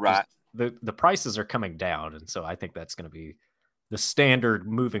 Right. Just the prices are coming down, and so I think that's going to be the standard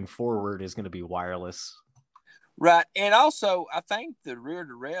moving forward is going to be wireless. Right. And also, I think the rear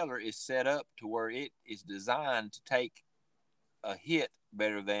derailleur is set up to where it is designed to take a hit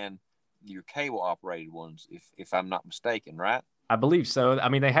better than your cable operated ones, if I'm not mistaken, right? I believe so. I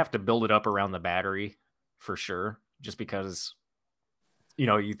mean, they have to build it up around the battery for sure, just because,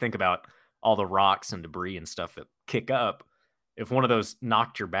 you think about all the rocks and debris and stuff that kick up. If one of those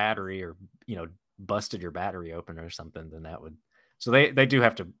knocked your battery or, busted your battery open or something, then that would. So they do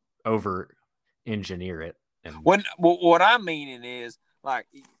have to over engineer it. And what I'm meaning is, like,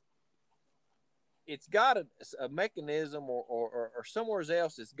 it's got a mechanism or somewhere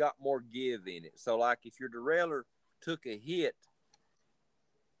else it's got more give in it. So, like, if your derailleur took a hit,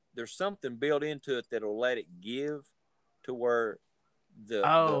 there's something built into it that'll let it give to where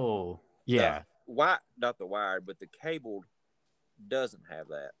not the wired, but the cable doesn't have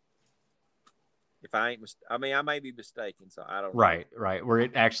that. If I ain't, I may be mistaken, so I don't know. Right, where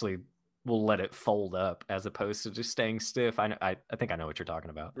it actually will let it fold up as opposed to just staying stiff. I think I know what you're talking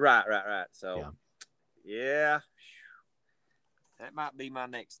about. Right. So, yeah, that might be my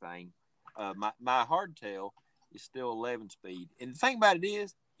next thing. My hardtail is still 11-speed, and the thing about it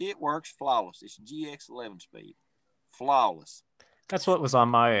is, it works flawless. It's GX 11-speed, flawless. That's what was on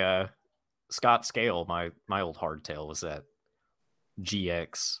my Scott scale. My old hardtail was that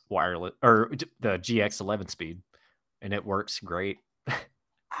GX wireless or the GX 11-speed, and it works great.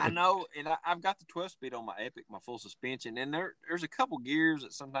 I know, and I've got the 12-speed on my Epic, my full suspension, and there's a couple gears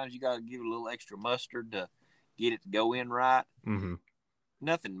that sometimes you got to give a little extra mustard to get it to go in right. Mm-hmm.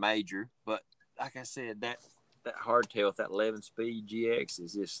 Nothing major, but like I said, that hardtail with that 11-speed GX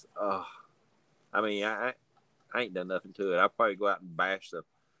is just, I mean, I ain't done nothing to it. I'll probably go out and bash the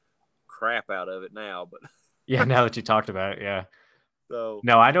crap out of it now, but yeah, now that you talked about it, yeah. So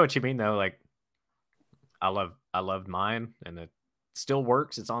no, I know what you mean though. Like, I loved mine, and it still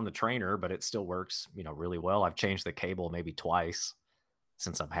works. It's on the trainer, but it still works, really well. I've changed the cable maybe twice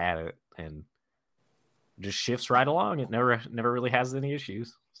since I've had it, and it just shifts right along. It never really has any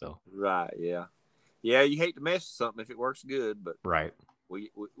issues. So right, yeah. You hate to mess with something if it works good, but right,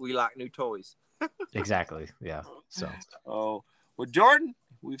 we like new toys. Exactly, yeah. So well, Jordan,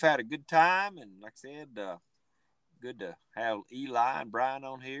 we've had a good time, and like I said, good to have Eli and Brian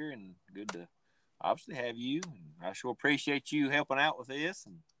on here, and good to obviously have you. And I sure appreciate you helping out with this.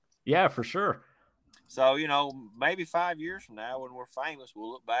 And yeah, for sure. So, maybe 5 years from now when we're famous,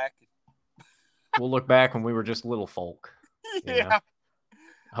 we'll look back. We'll look back when we were just little folk. Yeah.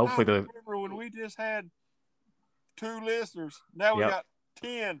 Hopefully I remember when we just had 2 listeners. Now we got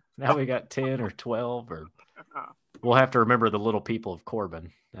 10. Now we got 10 or 12, or we'll have to remember the little people of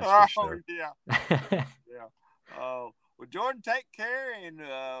Corbin. That's for sure. Yeah. Yeah. Well, Jordan, take care, and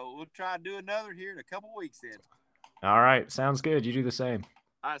we'll try to do another here in a couple weeks then. All right. Sounds good. You do the same.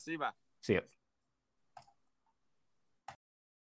 All right. See you. Bye. See you.